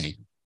why?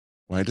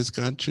 Why does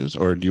God choose?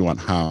 Or do you want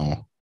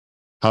how?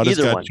 How does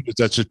God choose?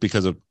 That's just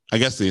because of, I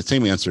guess the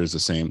same answer is the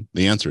same.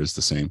 The answer is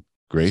the same.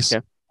 Grace.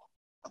 Okay.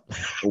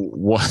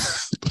 What?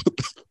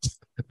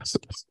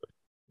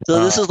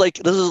 So this is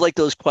like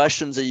those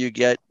questions that you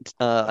get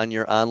on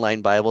your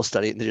online Bible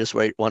study, and they just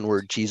write one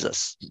word: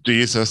 Jesus.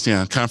 Jesus,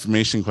 yeah.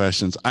 Confirmation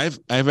questions. I've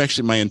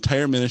actually, my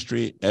entire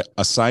ministry,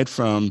 aside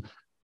from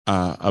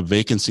a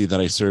vacancy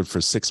that I served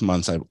for 6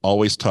 months, I've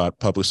always taught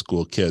public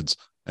school kids,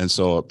 and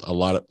so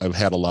I've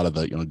had a lot of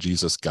the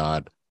Jesus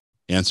God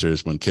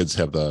answers when kids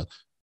have the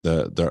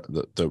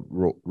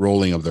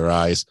rolling of their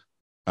eyes.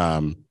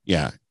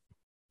 Yeah,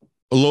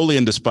 lowly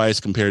and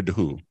despised compared to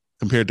who?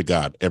 Compared to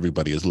God,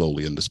 everybody is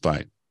lowly and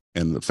despised.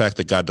 And the fact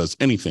that God does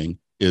anything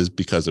is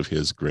because of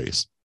his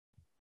grace.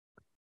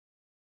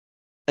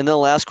 And then the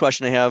last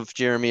question I have,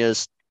 Jeremy,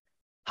 is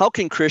how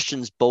can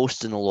Christians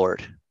boast in the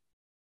Lord?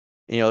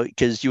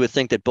 Because you would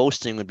think that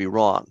boasting would be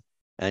wrong.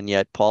 And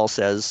yet Paul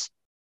says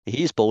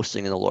he's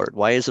boasting in the Lord.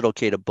 Why is it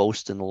okay to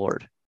boast in the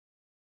Lord?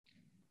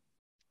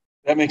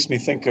 That makes me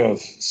think of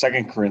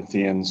 2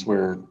 Corinthians,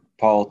 where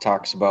Paul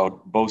talks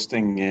about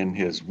boasting in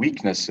his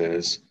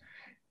weaknesses.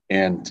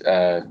 And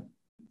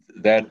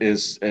that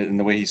is, and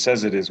the way he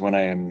says it is, when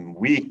I am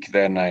weak,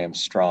 then I am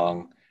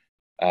strong.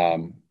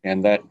 And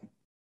that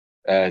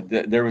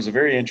there was a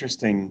very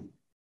interesting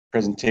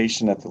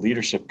presentation at the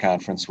leadership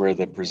conference where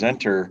the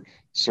presenter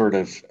sort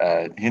of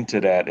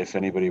hinted at, if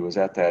anybody was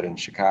at that in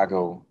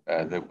Chicago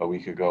a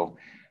week ago,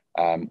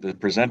 the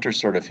presenter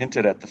sort of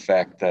hinted at the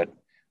fact that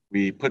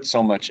we put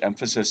so much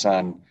emphasis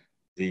on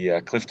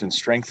the Clifton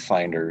Strength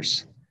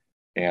Finders,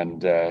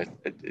 and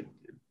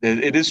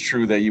it is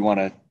true that you want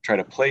to try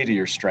to play to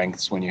your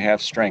strengths when you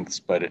have strengths,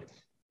 but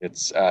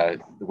it's the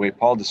way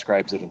Paul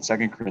describes it in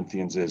 2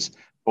 Corinthians is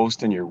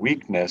boast in your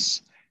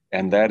weakness,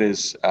 and that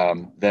is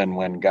then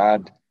when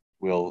God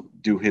will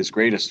do his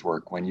greatest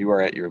work, when you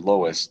are at your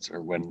lowest,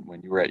 or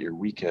when you are at your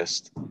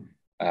weakest.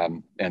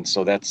 And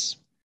so that's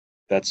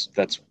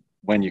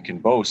when you can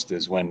boast,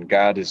 is when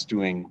God is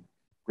doing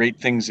great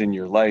things in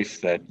your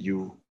life that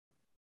you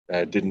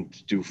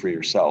didn't do for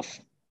yourself.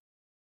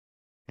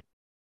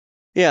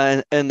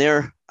 Yeah, and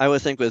there, I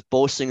would think with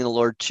boasting in the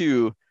Lord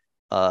too,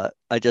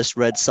 I just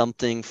read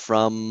something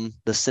from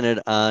the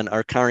Synod on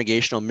our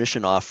congregational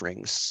mission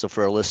offerings. So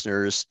for our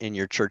listeners, in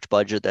your church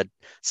budget, that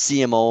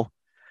CMO,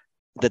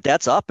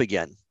 that's up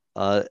again.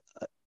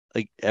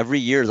 Like every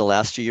year, the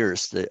last 2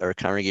 years, our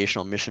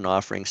congregational mission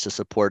offerings to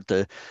support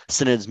the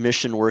Synod's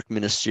mission work,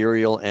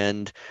 ministerial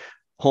and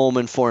home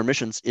and foreign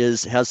missions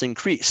has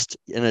increased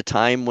in a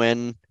time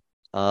when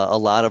a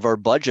lot of our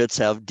budgets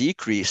have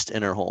decreased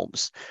in our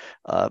homes.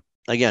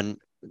 Again,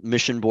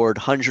 mission board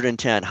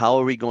 110. How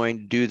are we going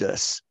to do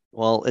this?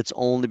 Well, it's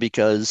only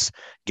because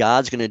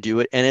God's going to do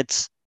it,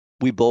 and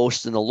we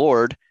boast in the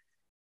Lord.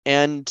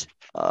 And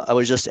I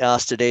was just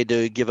asked today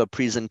to give a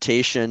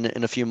presentation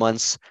in a few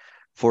months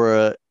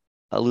for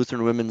a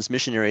Lutheran Women's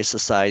Missionary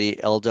Society,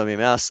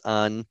 LWMS,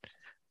 on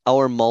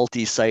our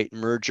multi-site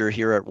merger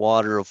here at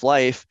Water of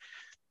Life.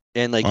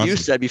 And like you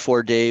said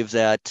before, Dave,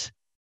 that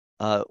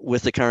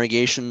with the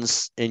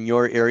congregations in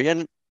your area,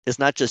 and it's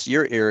not just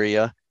your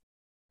area,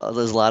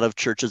 there's a lot of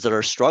churches that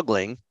are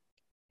struggling,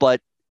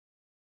 but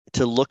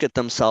to look at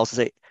themselves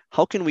and say,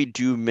 how can we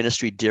do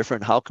ministry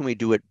different? How can we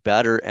do it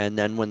better? And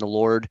then when the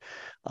Lord,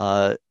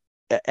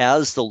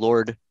 as the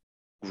Lord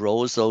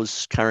grows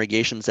those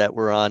congregations that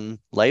were on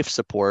life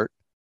support,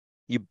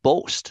 you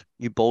boast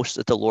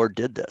that the Lord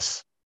did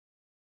this.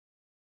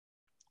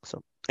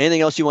 So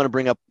anything else you want to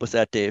bring up with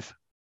that, Dave?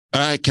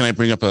 Can I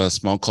bring up a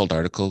small Cult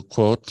article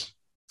quote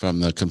from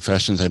the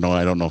Confessions? I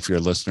don't know if your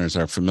listeners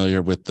are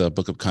familiar with the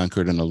Book of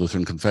Concord and the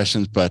Lutheran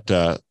Confessions, but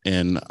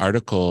in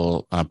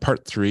article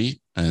part 3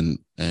 and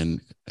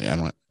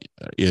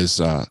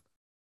is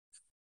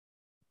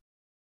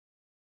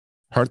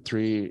part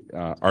 3,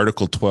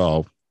 article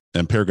 12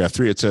 and paragraph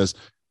 3, it says,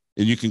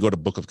 and you can go to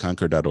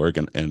bookofconcord.org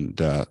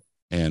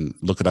and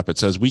look it up. It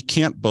says, we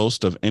can't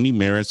boast of any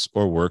merits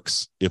or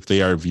works if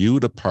they are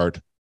viewed apart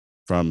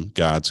from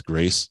God's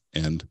grace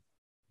and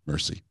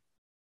mercy.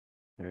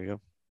 There you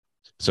go.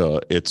 So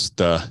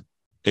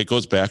it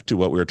goes back to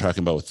what we were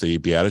talking about with the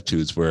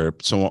Beatitudes, where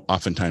so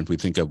oftentimes we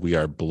think of we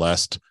are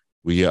blessed,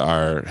 we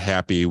are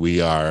happy,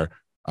 we are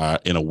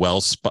in a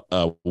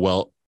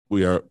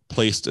we are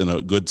placed in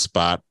a good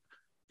spot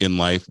in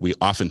life. We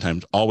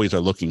oftentimes always are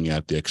looking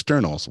at the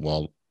externals.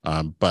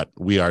 But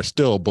we are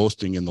still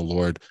boasting in the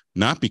Lord,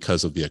 not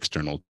because of the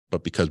external,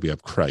 but because we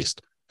have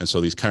Christ. And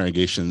so these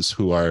congregations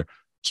who are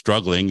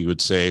struggling, you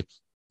would say,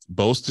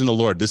 boast in the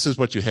Lord. This is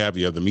what you have.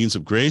 You have the means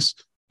of grace,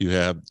 you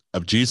have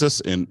of Jesus.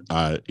 And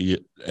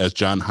as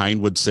John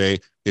Hein would say,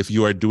 if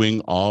you are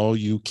doing all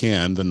you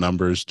can, the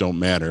numbers don't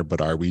matter,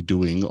 but are we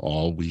doing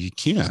all we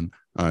can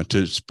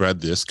to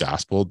spread this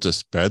gospel, to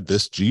spread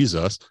this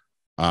Jesus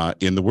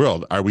in the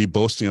world? Are we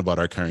boasting about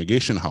our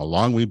congregation, how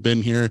long we've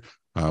been here,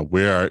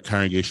 where our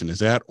congregation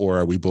is at, or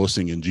are we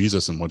boasting in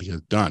Jesus and what he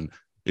has done?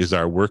 Is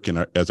our work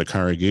as a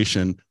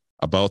congregation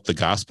about the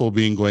gospel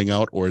being going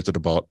out, or is it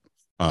about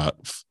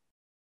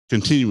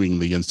continuing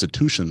the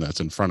institution that's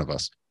in front of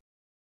us?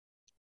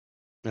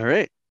 All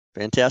right.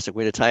 Fantastic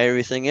way to tie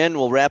everything in.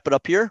 We'll wrap it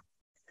up here.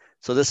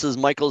 So this is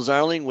Michael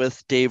Zarling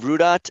with Dave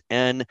Rudott,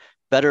 and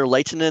better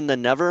lightning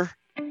than never.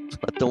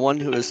 Let the one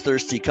who is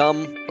thirsty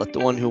come. Let the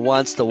one who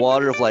wants the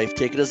water of life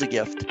take it as a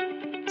gift.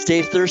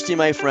 Stay thirsty,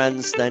 my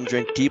friends, then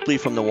drink deeply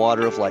from the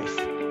water of life.